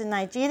Christians in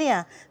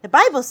Nigeria. The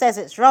Bible says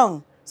it's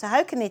wrong, so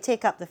how can they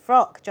take up the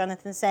frock?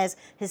 Jonathan says,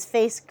 his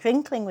face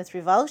crinkling with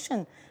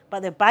revulsion.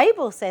 But the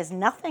Bible says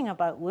nothing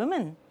about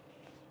women.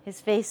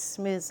 His face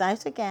smooths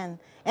out again.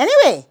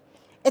 Anyway,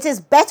 it is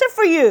better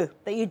for you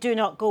that you do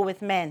not go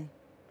with men.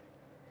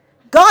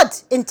 God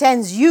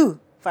intends you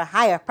for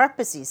higher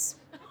purposes.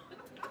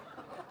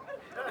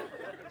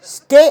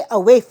 Stay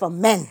away from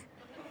men.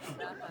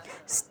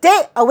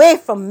 Stay away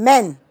from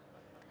men.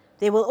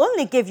 They will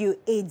only give you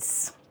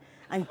AIDS.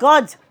 And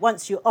God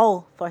wants you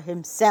all for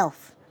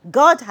himself.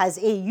 God has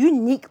a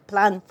unique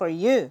plan for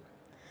you.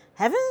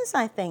 Heavens,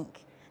 I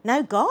think.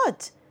 Now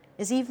God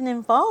is even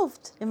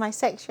involved in my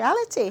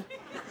sexuality.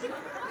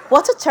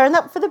 What a turn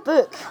up for the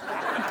book.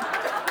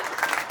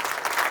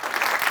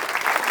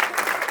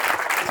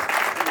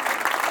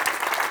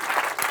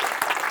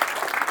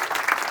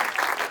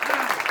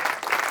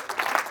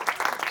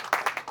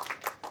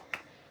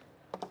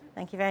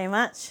 Thank you very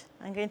much.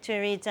 I'm going to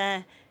read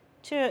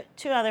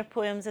two other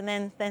poems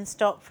and then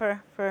stop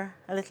for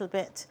a little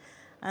bit.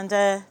 And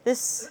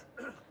this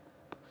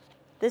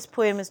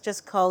poem is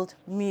just called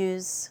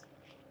Muse.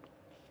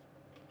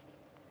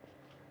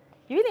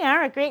 You really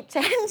are a great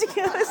 10 to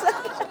give us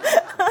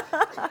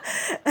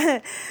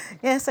that.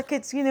 Yes, I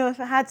could, if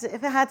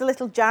I had a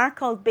little jar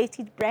called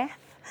bated breath,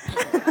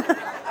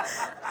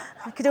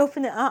 I could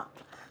open it up.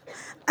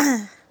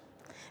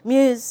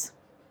 Muse.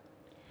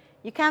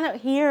 You cannot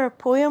hear a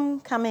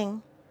poem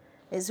coming,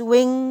 its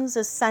wings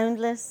as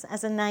soundless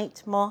as a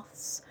night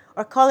moth's,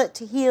 or call it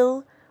to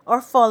heel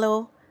or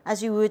follow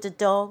as you would a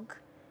dog.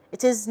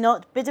 It is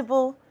not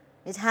biddable,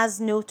 it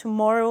has no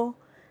tomorrow,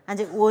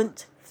 and it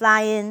won't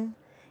fly in,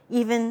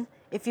 even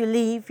if you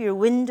leave your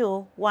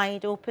window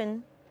wide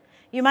open.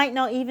 You might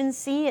not even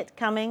see it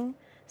coming,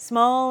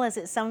 small as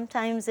it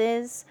sometimes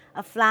is,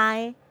 a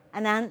fly,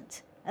 an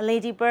ant, a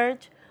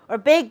ladybird, or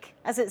big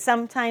as it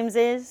sometimes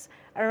is,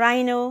 a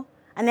rhino,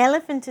 an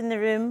elephant in the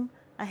room,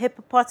 a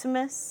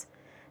hippopotamus.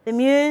 The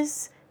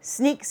muse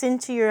sneaks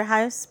into your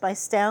house by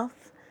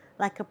stealth,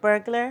 like a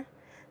burglar,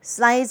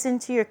 slides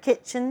into your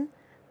kitchen,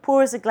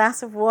 pours a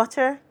glass of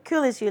water,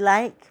 cool as you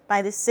like,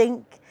 by the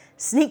sink,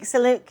 sneaks a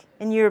look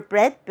in your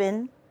bread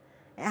bin.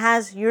 It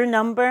has your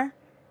number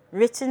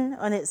written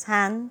on its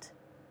hand.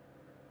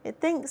 It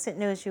thinks it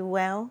knows you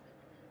well.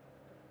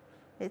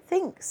 It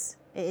thinks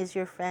it is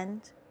your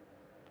friend.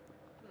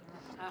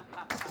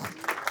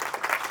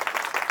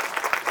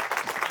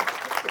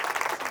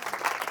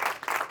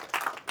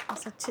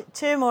 So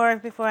two more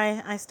before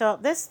I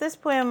stop. This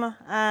poem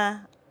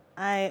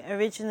I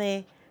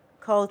originally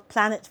called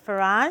Planet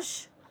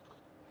Farage.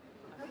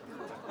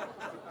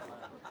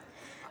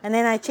 And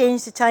then I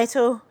changed the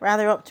title,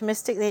 rather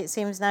optimistically it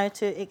seems now,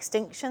 to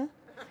Extinction.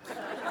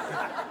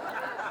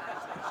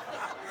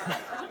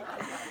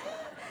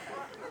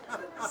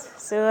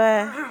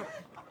 So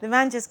the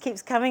man just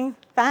keeps coming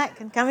back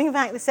and coming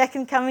back. The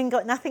second coming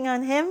got nothing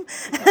on him.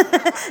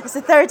 It's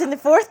the third and the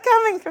fourth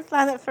coming for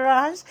Planet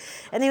Farage.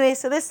 Anyway,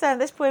 so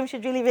this poem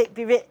should really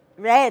be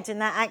read in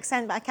that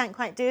accent, but I can't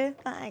quite do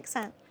that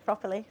accent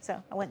properly,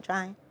 so I won't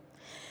try.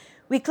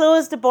 We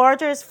closed the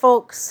borders,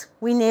 folks.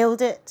 We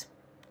nailed it.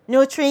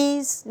 No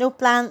trees, no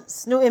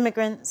plants, no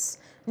immigrants,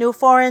 no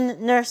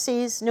foreign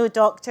nurses, no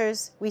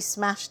doctors. We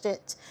smashed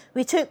it.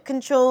 We took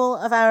control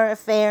of our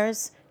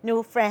affairs.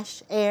 No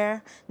fresh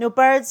air, no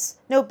birds,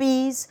 no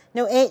bees,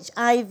 no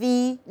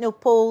HIV, no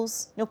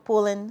poles, no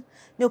pollen,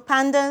 no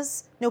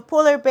pandas, no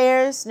polar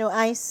bears, no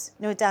ice,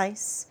 no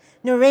dice,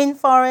 no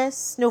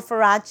rainforests, no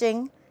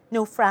foraging,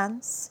 no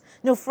France,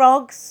 no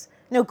frogs,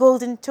 no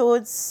golden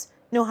toads,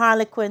 no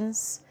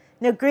harlequins,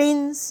 no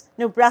greens,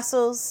 no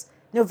Brussels,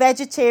 no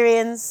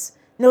vegetarians,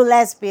 no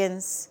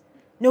lesbians,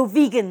 no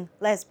vegan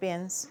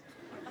lesbians.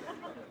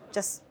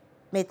 Just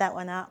made that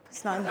one up.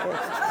 It's not in the book.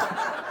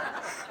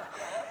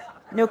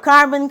 No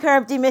carbon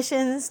curbed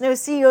emissions, no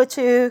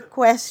CO2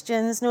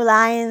 questions, no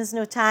lions,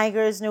 no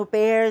tigers, no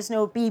bears,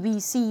 no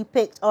BBC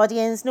picked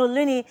audience, no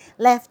loony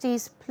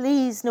lefties,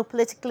 please, no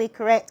politically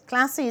correct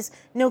classes,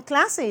 no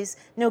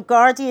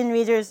Guardian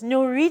readers,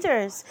 no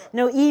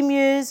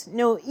emus,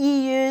 no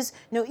EUs,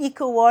 no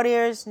eco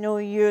warriors, no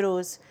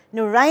euros,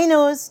 no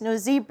rhinos, no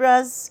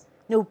zebras,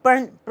 no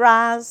burnt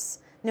bras,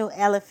 no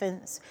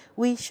elephants.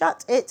 We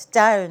shut it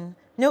down.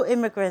 No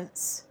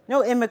immigrants,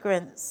 no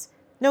immigrants,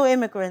 no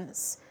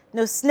immigrants.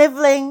 No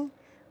snivelling,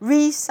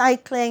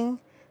 recycling,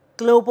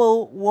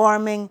 global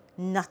warming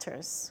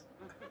nutters.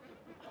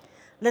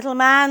 Little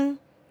man,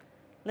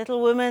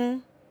 little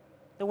woman,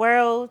 the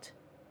world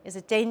is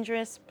a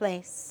dangerous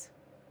place.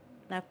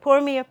 Now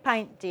pour me a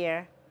pint,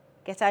 dear.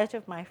 Get out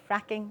of my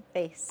fracking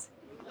face.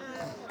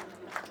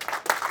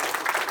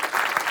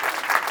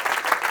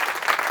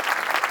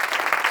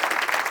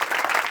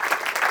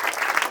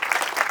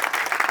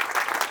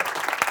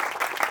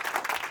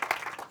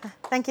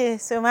 Thank you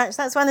so much.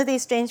 That's one of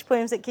these strange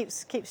poems that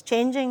keeps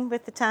changing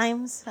with the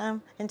times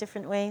in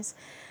different ways.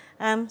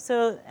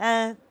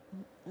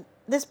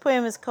 This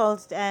poem is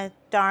called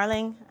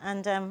Darling,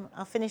 and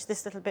I'll finish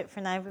this little bit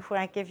for now before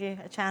I give you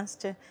a chance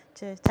to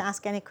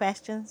ask any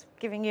questions,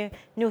 giving you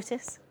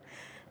notice.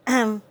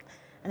 And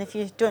if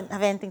you don't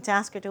have anything to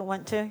ask or don't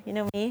want to, you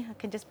know me, I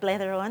can just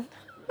blether on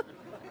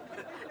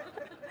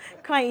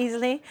quite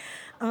easily.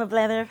 I'm a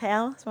blether of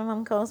hell, as my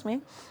mum calls me.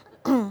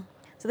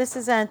 So this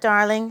is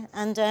Darling,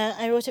 and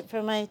I wrote it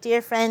for my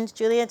dear friend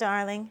Julia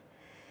Darling,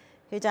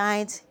 who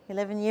died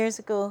 11 years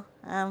ago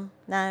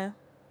now.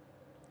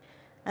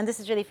 And this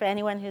is really for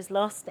anyone who's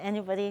lost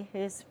anybody,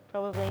 who's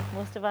probably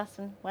most of us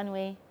in one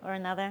way or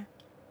another.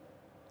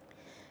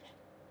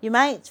 You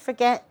might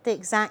forget the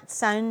exact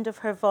sound of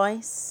her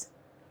voice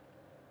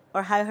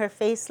or how her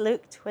face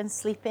looked when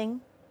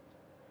sleeping.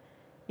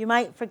 You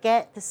might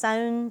forget the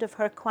sound of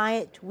her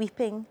quiet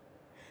weeping,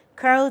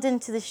 curled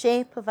into the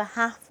shape of a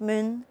half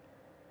moon.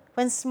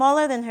 When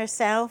smaller than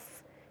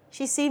herself,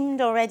 she seemed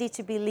already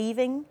to be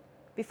leaving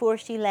before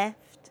she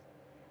left.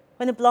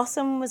 When the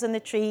blossom was on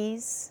the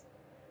trees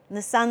and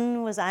the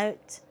sun was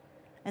out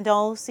and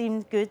all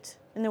seemed good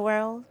in the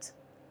world.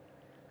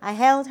 I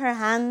held her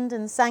hand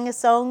and sang a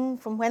song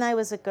from when I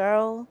was a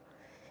girl.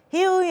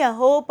 Heel ya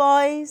ho,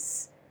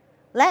 boys.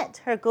 Let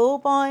her go,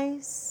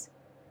 boys.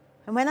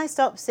 And when I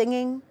stopped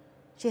singing,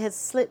 she had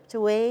slipped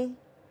away,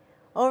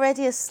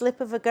 already a slip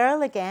of a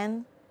girl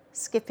again,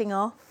 skipping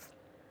off.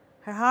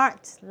 Her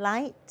heart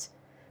light,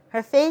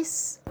 her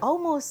face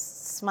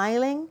almost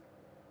smiling.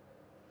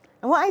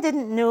 And what I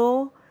didn't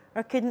know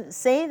or couldn't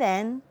say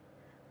then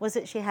was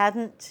that she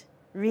hadn't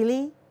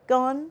really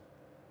gone.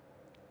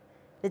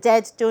 The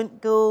dead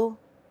don't go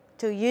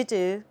till you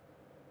do,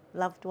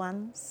 loved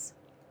ones.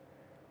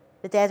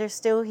 The dead are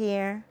still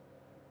here,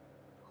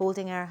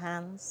 holding our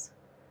hands.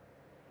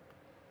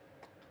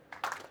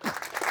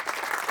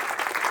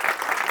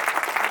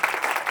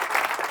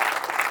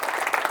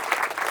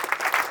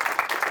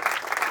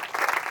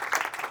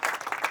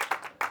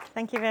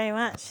 Thank you very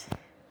much.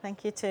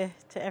 Thank you to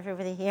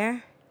everybody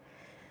here,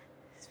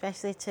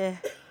 especially to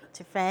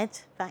Fred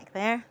back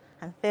there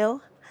and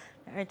Phil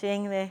that are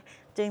doing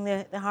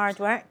the hard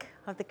work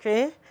of the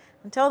crew,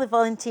 and to all the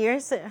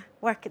volunteers that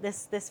work at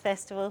this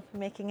festival for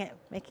making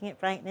it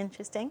bright and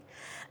interesting.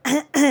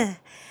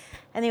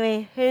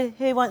 Anyway,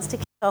 who wants to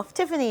kick off?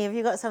 Tiffany, have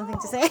you got something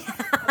to say?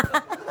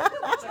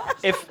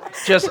 If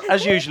just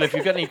as usual, if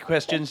you've got any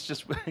questions,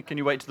 just can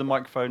you wait till the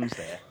microphone's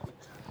there?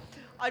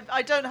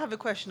 I don't have a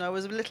question. I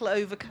was a little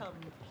overcome.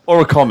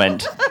 Or a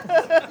comment.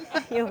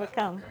 You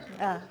overcome.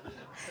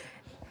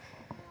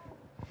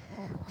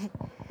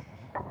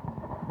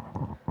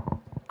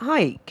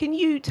 Hi, can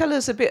you tell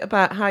us a bit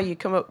about how you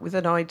come up with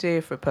an idea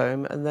for a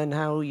poem and then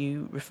how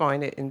you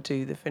refine it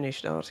into the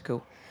finished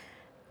article?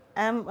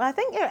 Well, I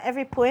think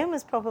every poem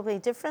is probably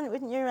different,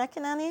 wouldn't you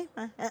reckon, Annie?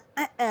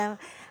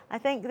 I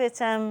think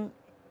that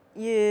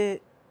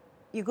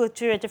you go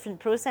through a different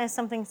process.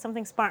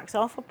 Something sparks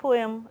off a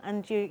poem,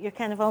 and you're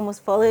kind of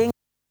almost following a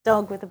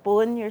dog with a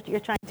bone. You're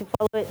trying to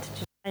follow it to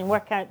try and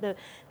work out the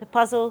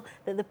puzzle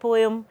that the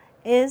poem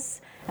is.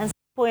 And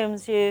some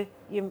poems you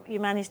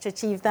manage to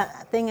achieve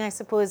that thing, I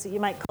suppose, that you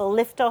might call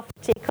lift off,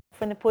 take off,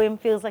 when the poem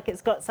feels like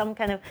it's got some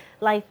kind of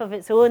life of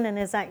its own and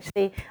is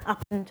actually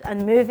up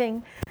and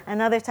moving.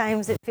 And other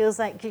times it feels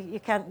like you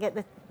can't get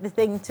the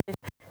thing to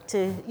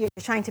you're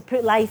trying to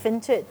put life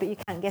into it, but you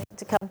can't get it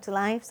to come to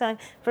life. So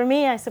for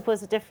me, I suppose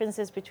the difference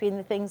is between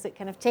the things that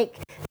kind of take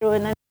through,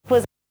 and I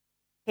suppose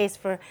the case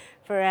for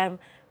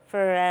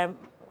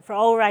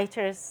all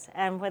writers,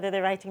 whether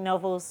they're writing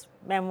novels,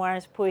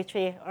 memoirs,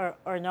 poetry,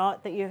 or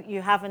not, that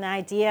you have an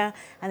idea,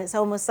 and it's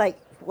almost like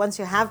once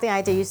you have the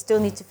idea, you still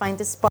need to find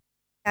a spark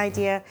of the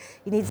idea.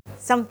 You need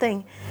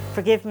something,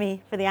 forgive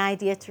me, for the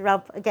idea to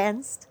rub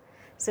against.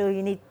 So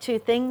you need two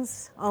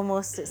things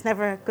almost. It's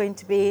never going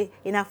to be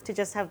enough to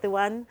just have the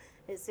one.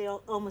 It's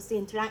almost the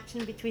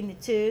interaction between the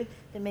two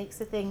that makes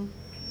the thing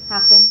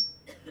happen.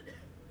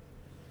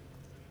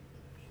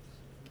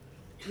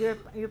 You're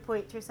a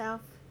poet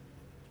yourself?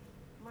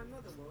 My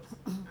mother was,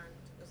 and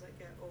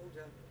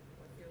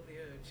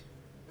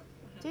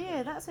Do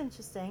you? That's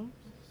interesting.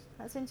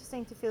 That's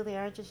interesting to feel the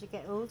urge as you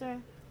get older,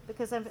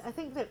 because I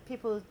think that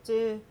people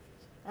do,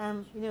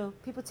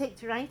 people take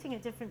to writing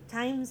at different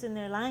times in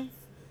their life,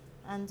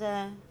 and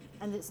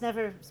it's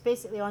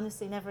basically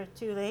honestly never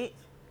too late.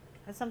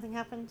 Has something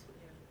happened?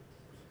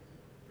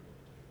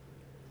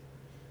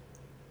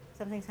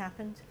 Something's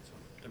happened.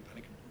 Don't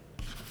panic.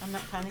 I'm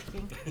not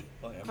panicking.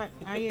 I am. What,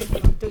 are you?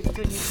 Don't you panic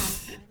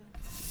either?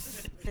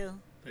 Phil,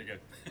 There you go.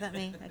 is that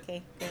me?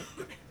 Okay, good.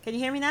 Can you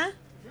hear me now?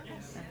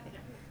 Yes.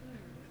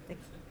 Okay.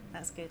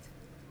 That's good.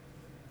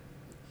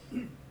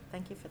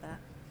 Thank you for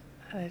that.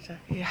 Hello,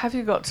 Jackie. Have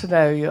you got to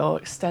know your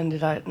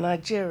extended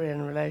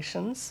Nigerian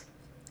relations?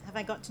 Have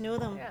I got to know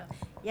them? Yeah.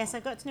 Yes, I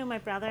got to know my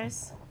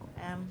brothers.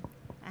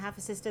 I have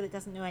a sister that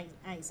doesn't know I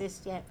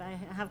exist yet, but I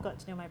have got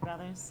to know my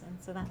brothers, and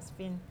so that's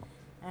been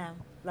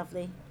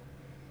lovely.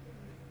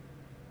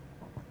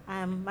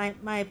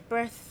 My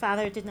birth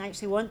father didn't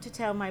actually want to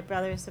tell my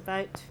brothers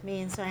about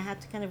me, and so I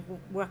had to kind of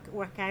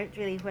work out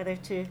really whether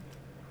to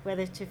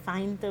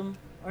find them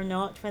or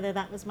not, whether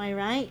that was my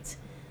right.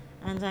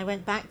 And I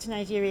went back to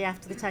Nigeria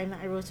after the time that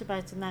I wrote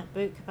about in that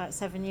book, about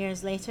 7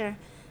 years later,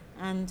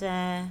 and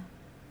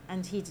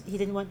he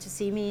didn't want to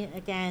see me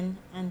again,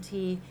 and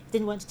he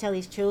didn't want to tell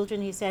his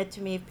children. He said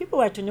to me, if people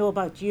were to know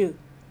about you,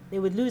 they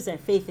would lose their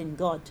faith in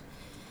God.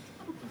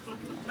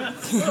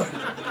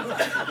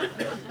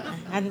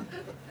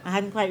 I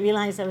hadn't quite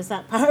realised I was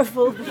that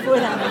powerful before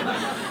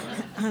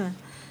that.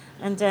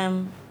 And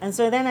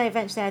so then I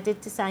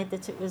did decide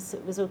that it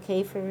was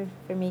okay for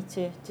me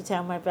to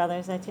tell my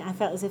brothers. I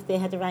felt as if they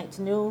had a right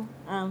to know,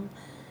 and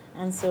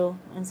so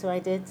I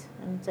did,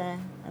 and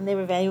they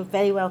were very,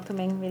 very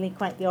welcoming. Really,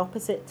 quite the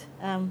opposite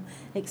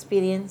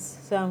experience.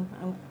 So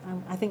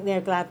I think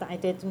they're glad that I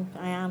did, and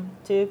I am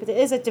too. But it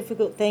is a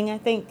difficult thing. I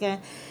think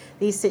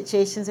these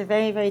situations are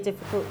very, very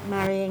difficult.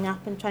 Marrying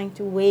up and trying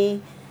to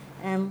weigh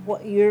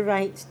what your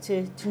right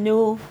to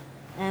know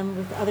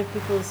with other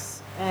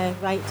people's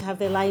right to have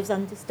their lives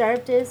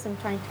undisturbed is, and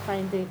trying to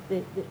find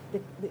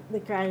the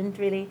ground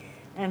really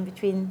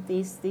between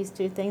these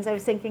two things. I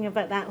was thinking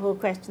about that whole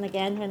question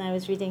again when I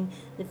was reading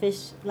The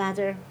Fish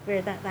Ladder,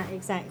 where that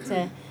exact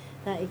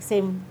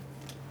same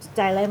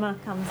dilemma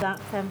comes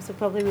up. So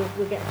probably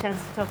we'll get a chance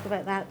to talk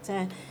about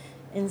that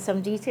in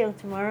some detail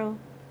tomorrow.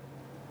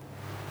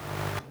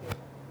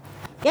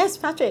 Yes,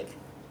 Patrick.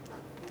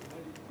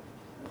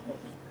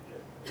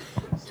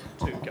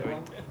 Two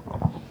going.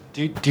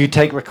 Do you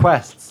take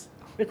requests?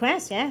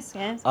 Request, yes.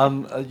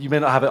 You may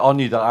not have it on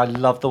you. That I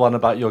love the one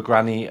about your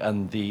granny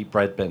and the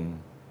bread bin.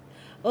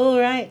 Oh,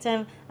 right.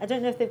 I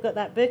don't know if they've got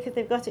that book. If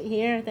they've got it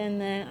here,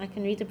 then I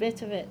can read a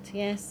bit of it.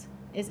 Yes.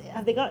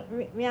 Have they got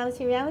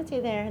reality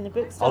there in the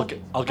book? I'll go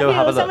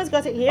have a look. Someone's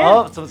got it here.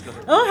 Oh, someone's got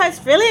it. Oh, how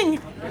thrilling!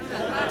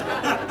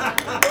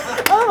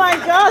 Oh my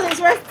God, it's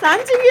worth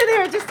planting you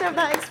there just to have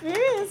that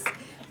experience.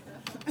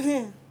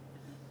 Thank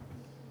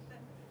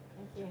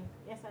you.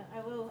 Yes, I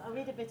will. I'll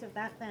read a bit of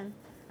that then.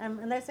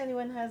 Unless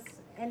anyone has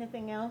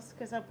anything else,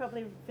 because I'll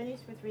probably finish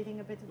with reading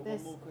a bit of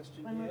this.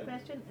 One more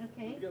question. Okay.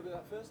 Can we go with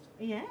that first?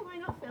 Yeah, why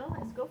not, Phil?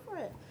 Let's go for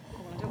it.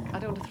 I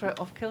don't want to throw it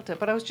off kilter,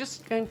 but I was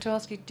just going to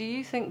ask you, do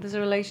you think there's a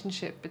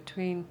relationship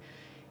between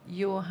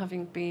your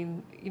having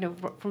been,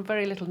 from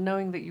very little,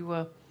 knowing that you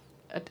were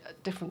a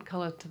different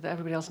colour to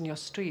everybody else in your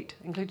street,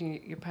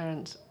 including your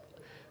parents,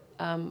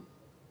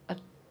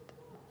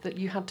 that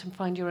you had to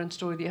find your own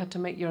story, that you had to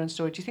make your own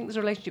story? Do you think there's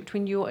a relationship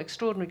between your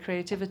extraordinary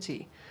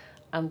creativity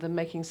and the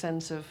making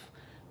sense of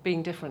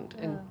being different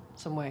in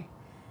some way?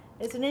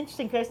 It's an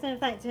interesting question. In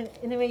fact,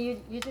 in a way,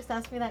 you just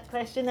asked me that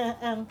question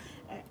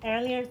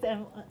earlier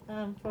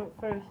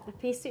for the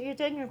piece that you're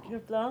doing, your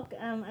blog,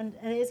 and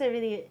it is a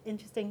really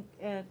interesting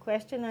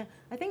question.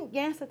 I think,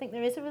 yes, I think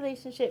there is a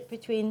relationship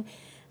between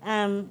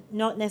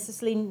not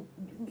necessarily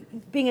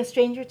being a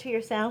stranger to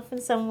yourself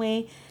in some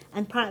way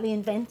and partly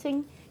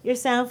inventing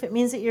yourself. It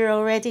means that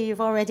you've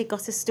already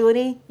got a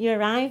story. You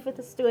arrive with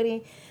a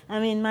story. I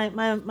mean,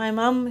 my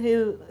mum,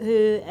 who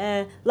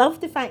loved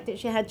the fact that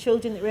she had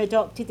children that were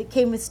adopted that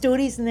came with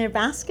stories in their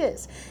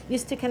baskets,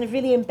 used to kind of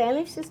really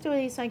embellish the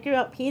stories. So I grew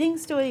up hearing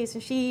stories,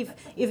 and she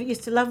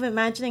used to love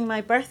imagining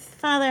my birth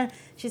father.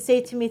 She'd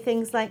say to me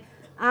things like,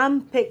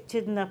 "I'm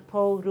picturing a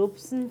Paul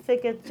Robeson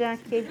figure,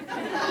 Jackie."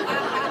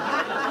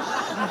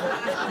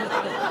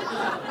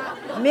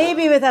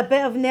 Maybe with a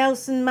bit of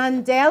Nelson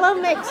Mandela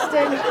mixed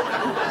in.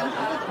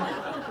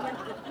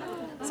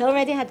 So I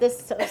already had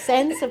this sort of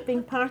sense of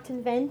being part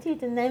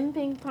invented and then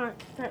being part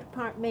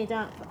made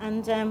up,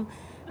 and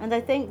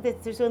I think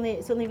that it's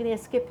only really a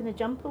skip and a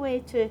jump away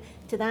to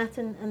that,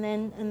 and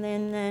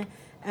then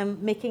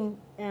making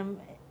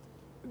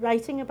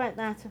writing about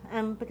that,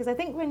 because I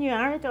think when you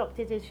are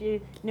adopted, as you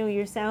know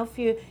yourself,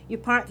 you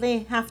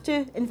partly have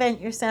to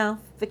invent yourself,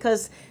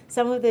 because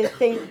some of the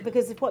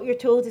because what you're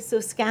told is so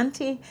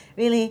scanty,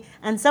 really,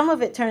 and some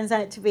of it turns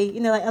out to be,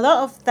 like a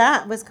lot of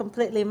that was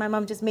completely, my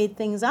mum just made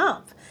things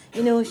up.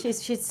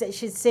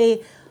 She'd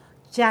say,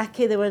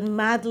 "Jackie, they were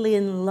madly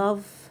in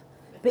love,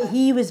 but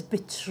he was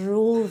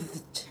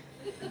betrothed."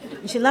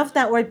 And she loved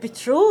that word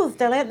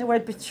betrothed. I learnt the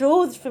word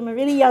betrothed from a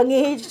really young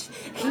age.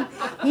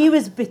 He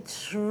was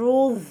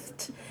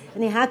betrothed.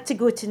 And he had to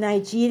go to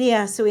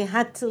Nigeria, so he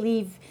had to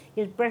leave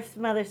his birth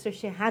mother, so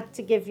she had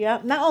to give you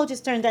up. And that all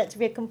just turned out to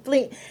be a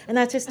complete and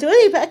utter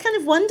story, but a kind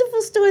of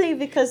wonderful story,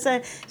 because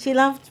she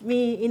loved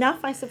me enough,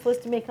 I suppose,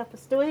 to make up a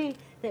story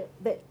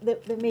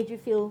that made you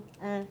feel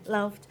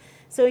loved.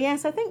 So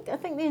yes, I think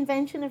the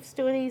invention of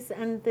stories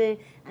and the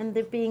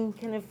being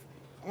kind of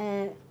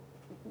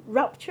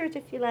ruptured,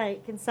 if you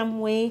like, in some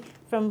way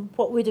from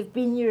what would have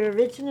been your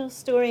original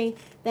story,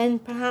 then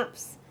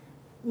perhaps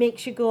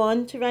makes you go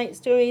on to write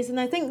stories. And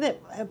I think that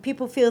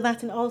people feel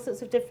that in all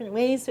sorts of different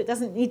ways. So it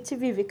doesn't need to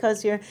be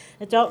because you're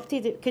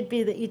adopted. It could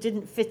be that you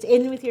didn't fit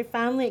in with your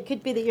family. It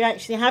could be that you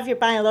actually have your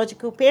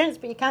biological parents,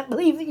 but you can't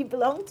believe that you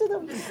belong to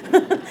them.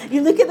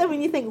 You look at them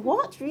and you think,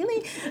 what,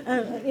 really?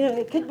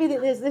 It could be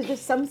that there's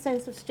just some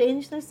sense of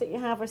strangeness that you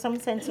have, or some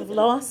sense of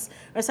loss,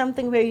 or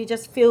something where you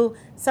just feel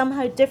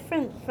somehow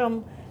different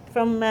from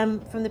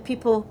the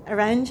people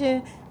around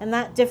you. And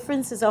that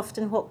difference is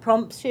often what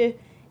prompts you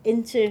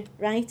into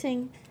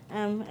writing,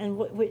 and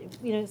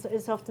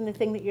it's often the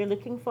thing that you're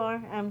looking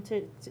for,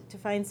 to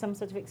find some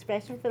sort of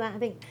expression for that. I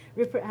think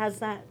Rupert has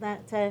that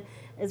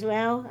as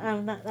well,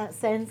 that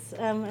sense,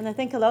 and I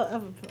think a lot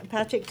of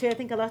Patrick too. I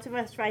think a lot of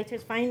us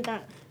writers find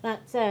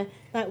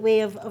that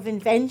way of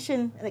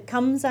invention that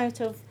comes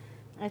out of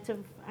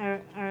our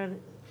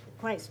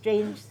quite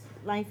strange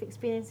life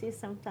experiences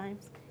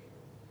sometimes.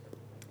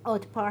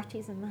 Odd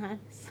parties in the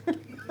house.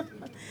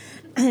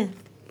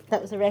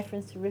 That was a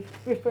reference to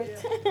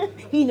Rupert.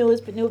 He knows,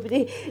 but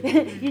nobody.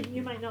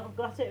 you might not have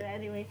got it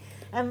anyway.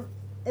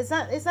 Is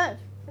that the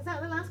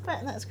last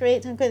part? That's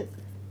great. I'm going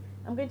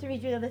to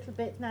read you a little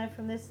bit now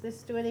from this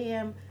story,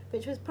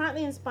 which was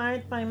partly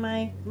inspired by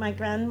my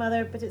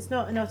grandmother, but it's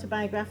not an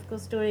autobiographical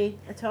story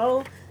at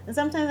all. And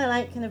sometimes I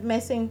like kind of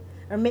messing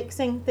or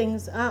mixing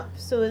things up,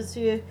 so as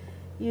you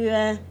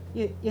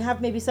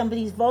have maybe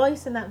somebody's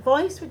voice, and that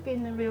voice would be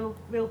in the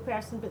real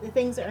person, but the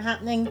things that are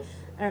happening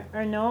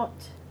are not.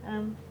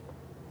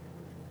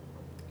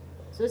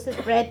 So this is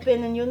bread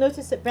bin, and you'll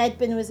notice that bread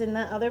bin was in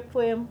that other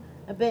poem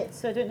a bit,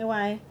 so I don't know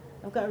why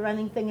I've got a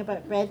running thing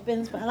about bread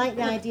bins, but I like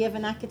the idea of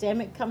an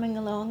academic coming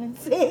along and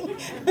saying,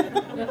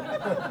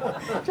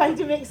 trying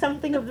to make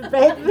something of the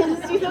bread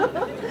bins, you know.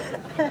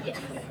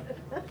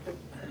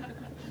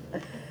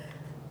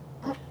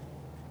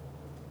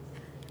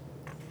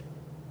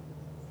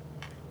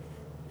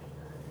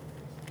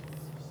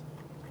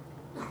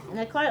 And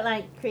I quite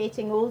like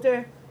creating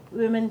older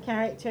women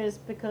characters,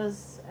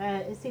 because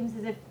it seems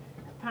as if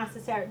past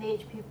a certain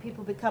age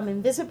people become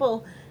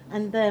invisible,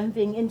 and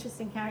being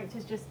interesting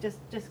characters just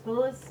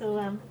goes.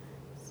 So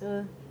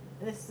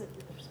this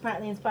was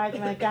partly inspired by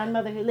my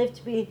grandmother, who lived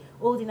to be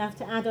old enough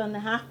to add on the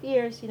half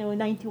years,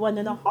 91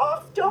 and a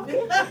half, Jockey.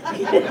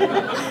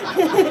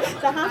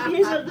 The half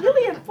years are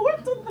really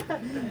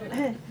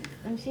important.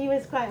 And she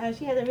was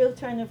she had a real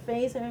turn of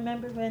phrase. I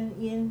remember when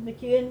Ian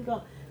McEwan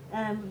got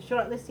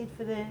shortlisted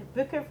for the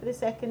Booker for the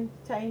second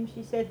time,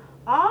 she said,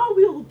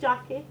 well,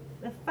 Jackie,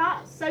 the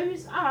fat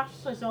sow's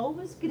arse is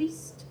always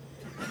greased.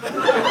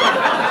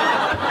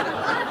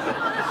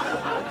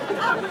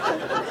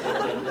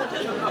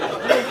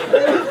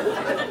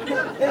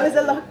 It was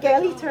a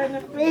Lochgelly turn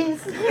of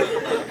phrase.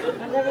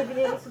 I've never been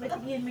able to look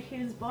at Ian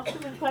McEwan's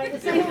bottom in quite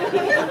the same way.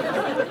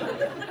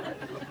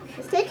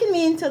 It's taken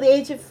me until the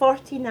age of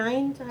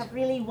 49 to have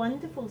really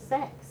wonderful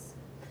sex.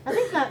 I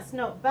think that's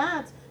not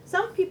bad.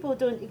 Some people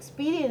don't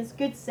experience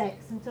good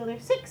sex until they're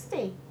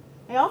 60.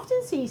 I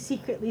often see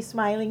secretly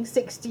smiling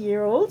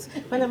 60-year-olds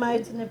when I'm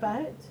out and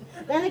about.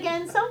 Then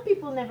again, some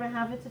people never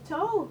have it at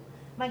all.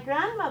 My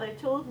grandmother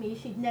told me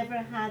she'd never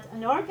had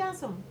an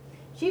orgasm.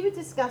 She would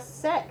discuss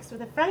sex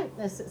with a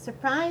frankness that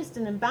surprised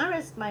and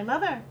embarrassed my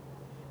mother.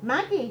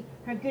 Maggie,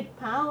 her good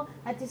pal,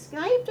 had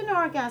described an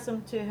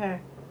orgasm to her.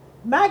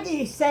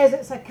 Maggie says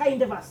it's a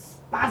kind of a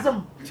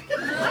spasm.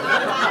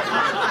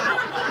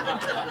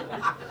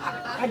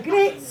 A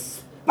great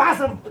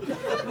spasm.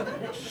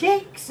 It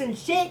shakes and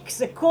shakes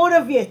the core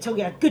of you till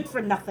you're good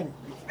for nothing.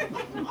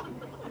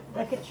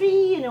 Like a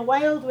tree in a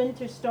wild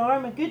winter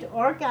storm, a good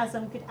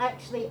orgasm could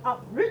actually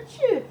uproot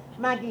you,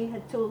 Maggie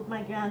had told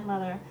my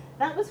grandmother.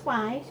 That was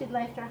why she'd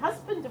left her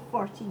husband of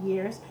 40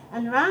 years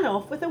and ran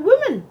off with a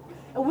woman.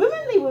 A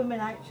womanly woman,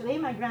 actually,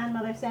 my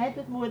grandmother said,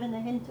 with more than a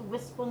hint of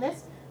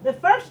wistfulness. The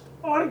first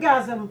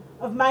orgasm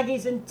of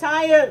Maggie's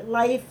entire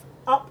life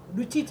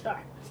uprooted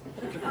her.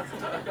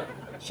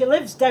 She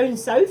lives down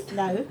south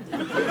now.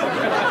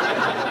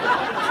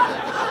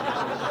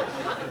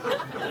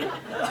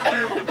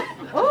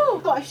 Oh,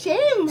 what a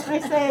shame, I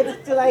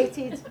said,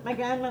 delighted. My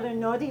grandmother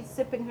nodded,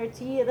 sipping her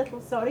tea, a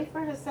little sorry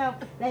for herself.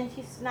 Then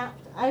she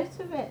snapped out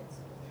of it.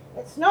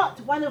 It's not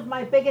one of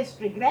my biggest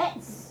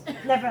regrets,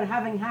 never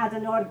having had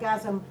an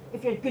orgasm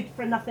if you're good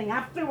for nothing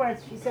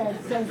afterwards, she said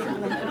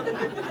sensibly.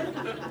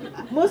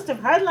 Most of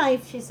her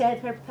life, she said,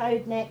 her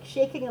proud neck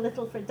shaking a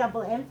little for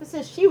double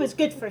emphasis, she was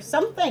good for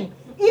something.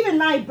 Even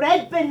my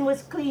bread bin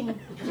was clean,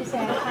 she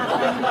said.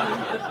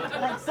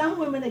 Like some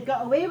women had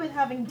got away with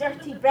having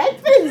dirty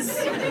bread bins.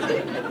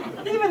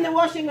 Even the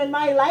washing on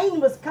my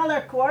line was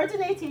colour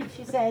coordinated,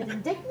 she said,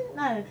 indignant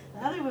now.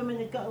 The other women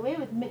had got away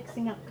with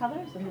mixing up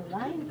colours on the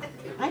line.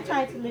 I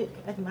tried to look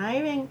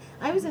admiring.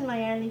 I was in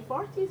my early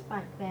 40s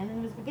back then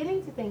and was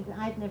beginning to think that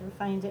I'd never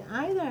find it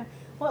either.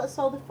 What's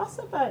all the fuss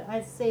about,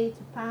 I'd say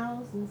to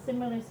pals in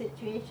similar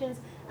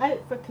situations,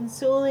 out for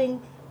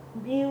consoling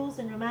meals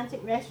in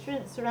romantic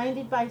restaurants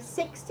surrounded by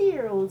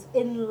 60-year-olds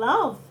in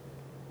love.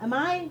 Am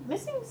I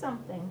missing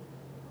something?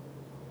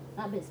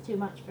 That bit's too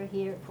much for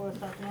here at 4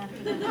 o'clock in the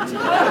afternoon.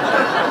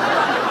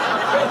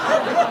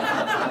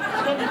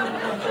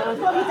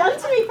 What have you done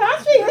to me,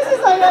 Patrick? This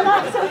is like an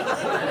absolute...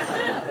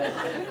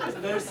 There's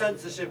no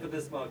censorship in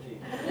this marquee.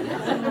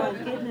 Oh,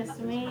 goodness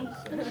me.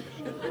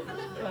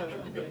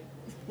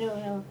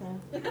 No.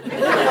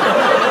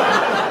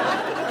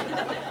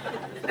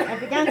 I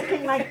began to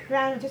think my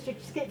grand, just to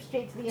skip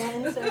straight to the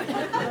end, so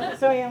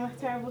sorry, I'm a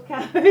terrible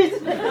coward. We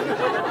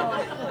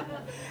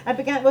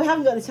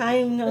haven't got the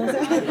time, no.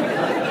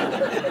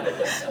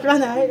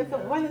 Run out, I've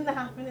got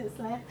 1.5 minutes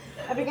left.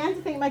 I began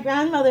to think my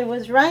grandmother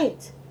was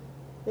right,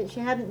 that she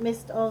hadn't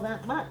missed all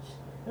that much.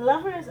 The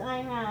lovers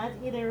I had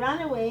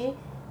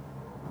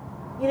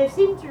either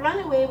seemed to run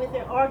away with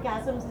their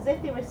orgasms as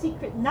if they were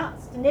secret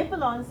nuts to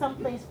nibble on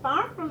someplace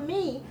far from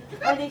me,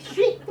 or they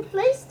shrieked the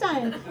place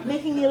down,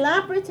 making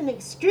elaborate and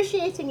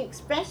excruciating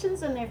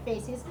expressions on their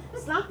faces,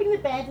 slapping the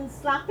bed and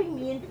slapping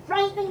me and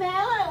frightening the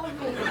hell out of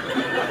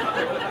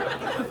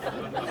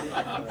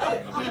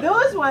me.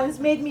 Those ones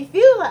made me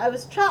feel that I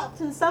was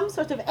trapped in some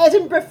sort of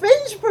Edinburgh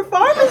Fringe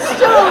performance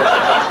show.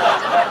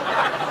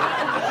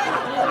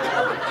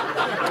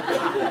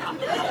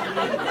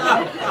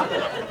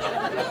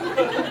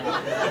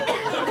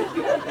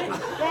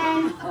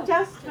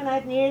 Just when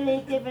I'd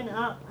nearly given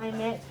up, I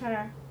met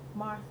her,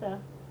 Martha.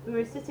 We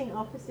were sitting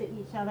opposite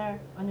each other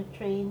on a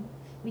train.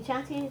 We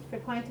chatted for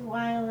quite a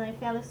while and I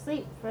fell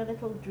asleep for a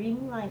little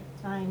dreamlike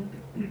time.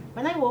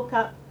 When I woke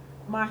up,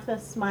 Martha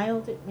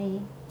smiled at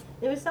me.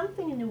 There was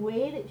something in the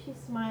way that she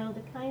smiled,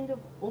 a kind of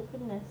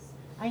openness.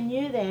 I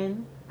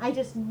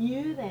just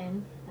knew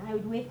then that I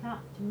would wake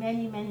up to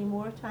many, many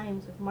more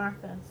times with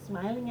Martha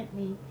smiling at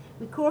me.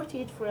 We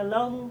courted for a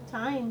long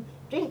time.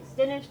 Drinks,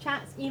 dinners,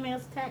 chats,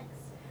 emails, texts.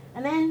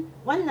 And then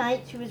one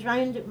night she was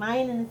round at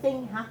mine and the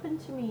thing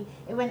happened to me.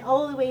 It went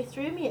all the way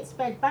through me. It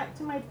sped back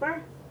to my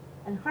birth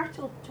and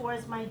hurtled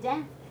towards my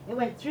death. It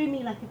went through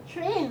me like a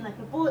train, like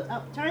a boat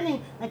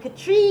upturning, like a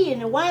tree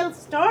in a wild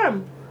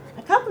storm.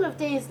 A couple of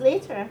days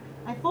later,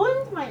 I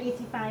phoned my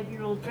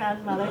 85-year-old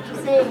grandmother to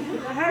say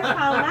that her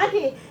pal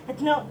Maggie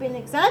had not been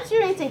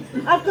exaggerating.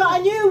 I've got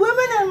a new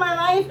woman in my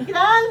life,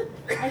 Gran!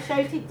 I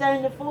shouted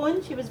down the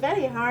phone. She was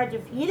very hard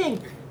of hearing.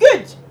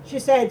 Good, she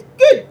said,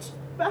 good!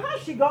 But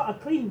has she got a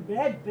clean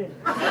bread bin?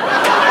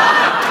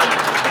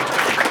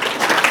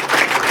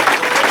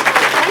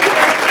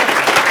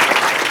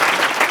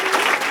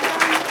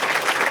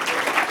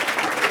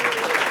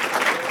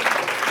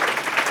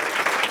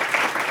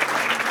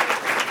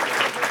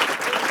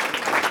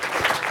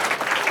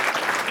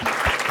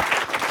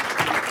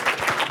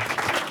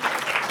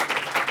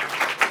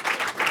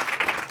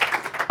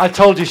 I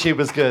told you she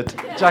was good.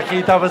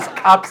 Jackie, that was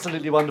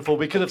absolutely wonderful.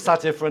 We could have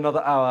sat here for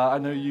another hour. I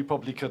know you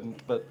probably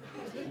couldn't, but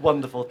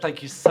wonderful.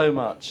 Thank you so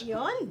much. You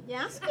on? You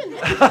asking?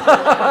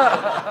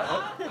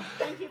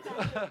 Thank you.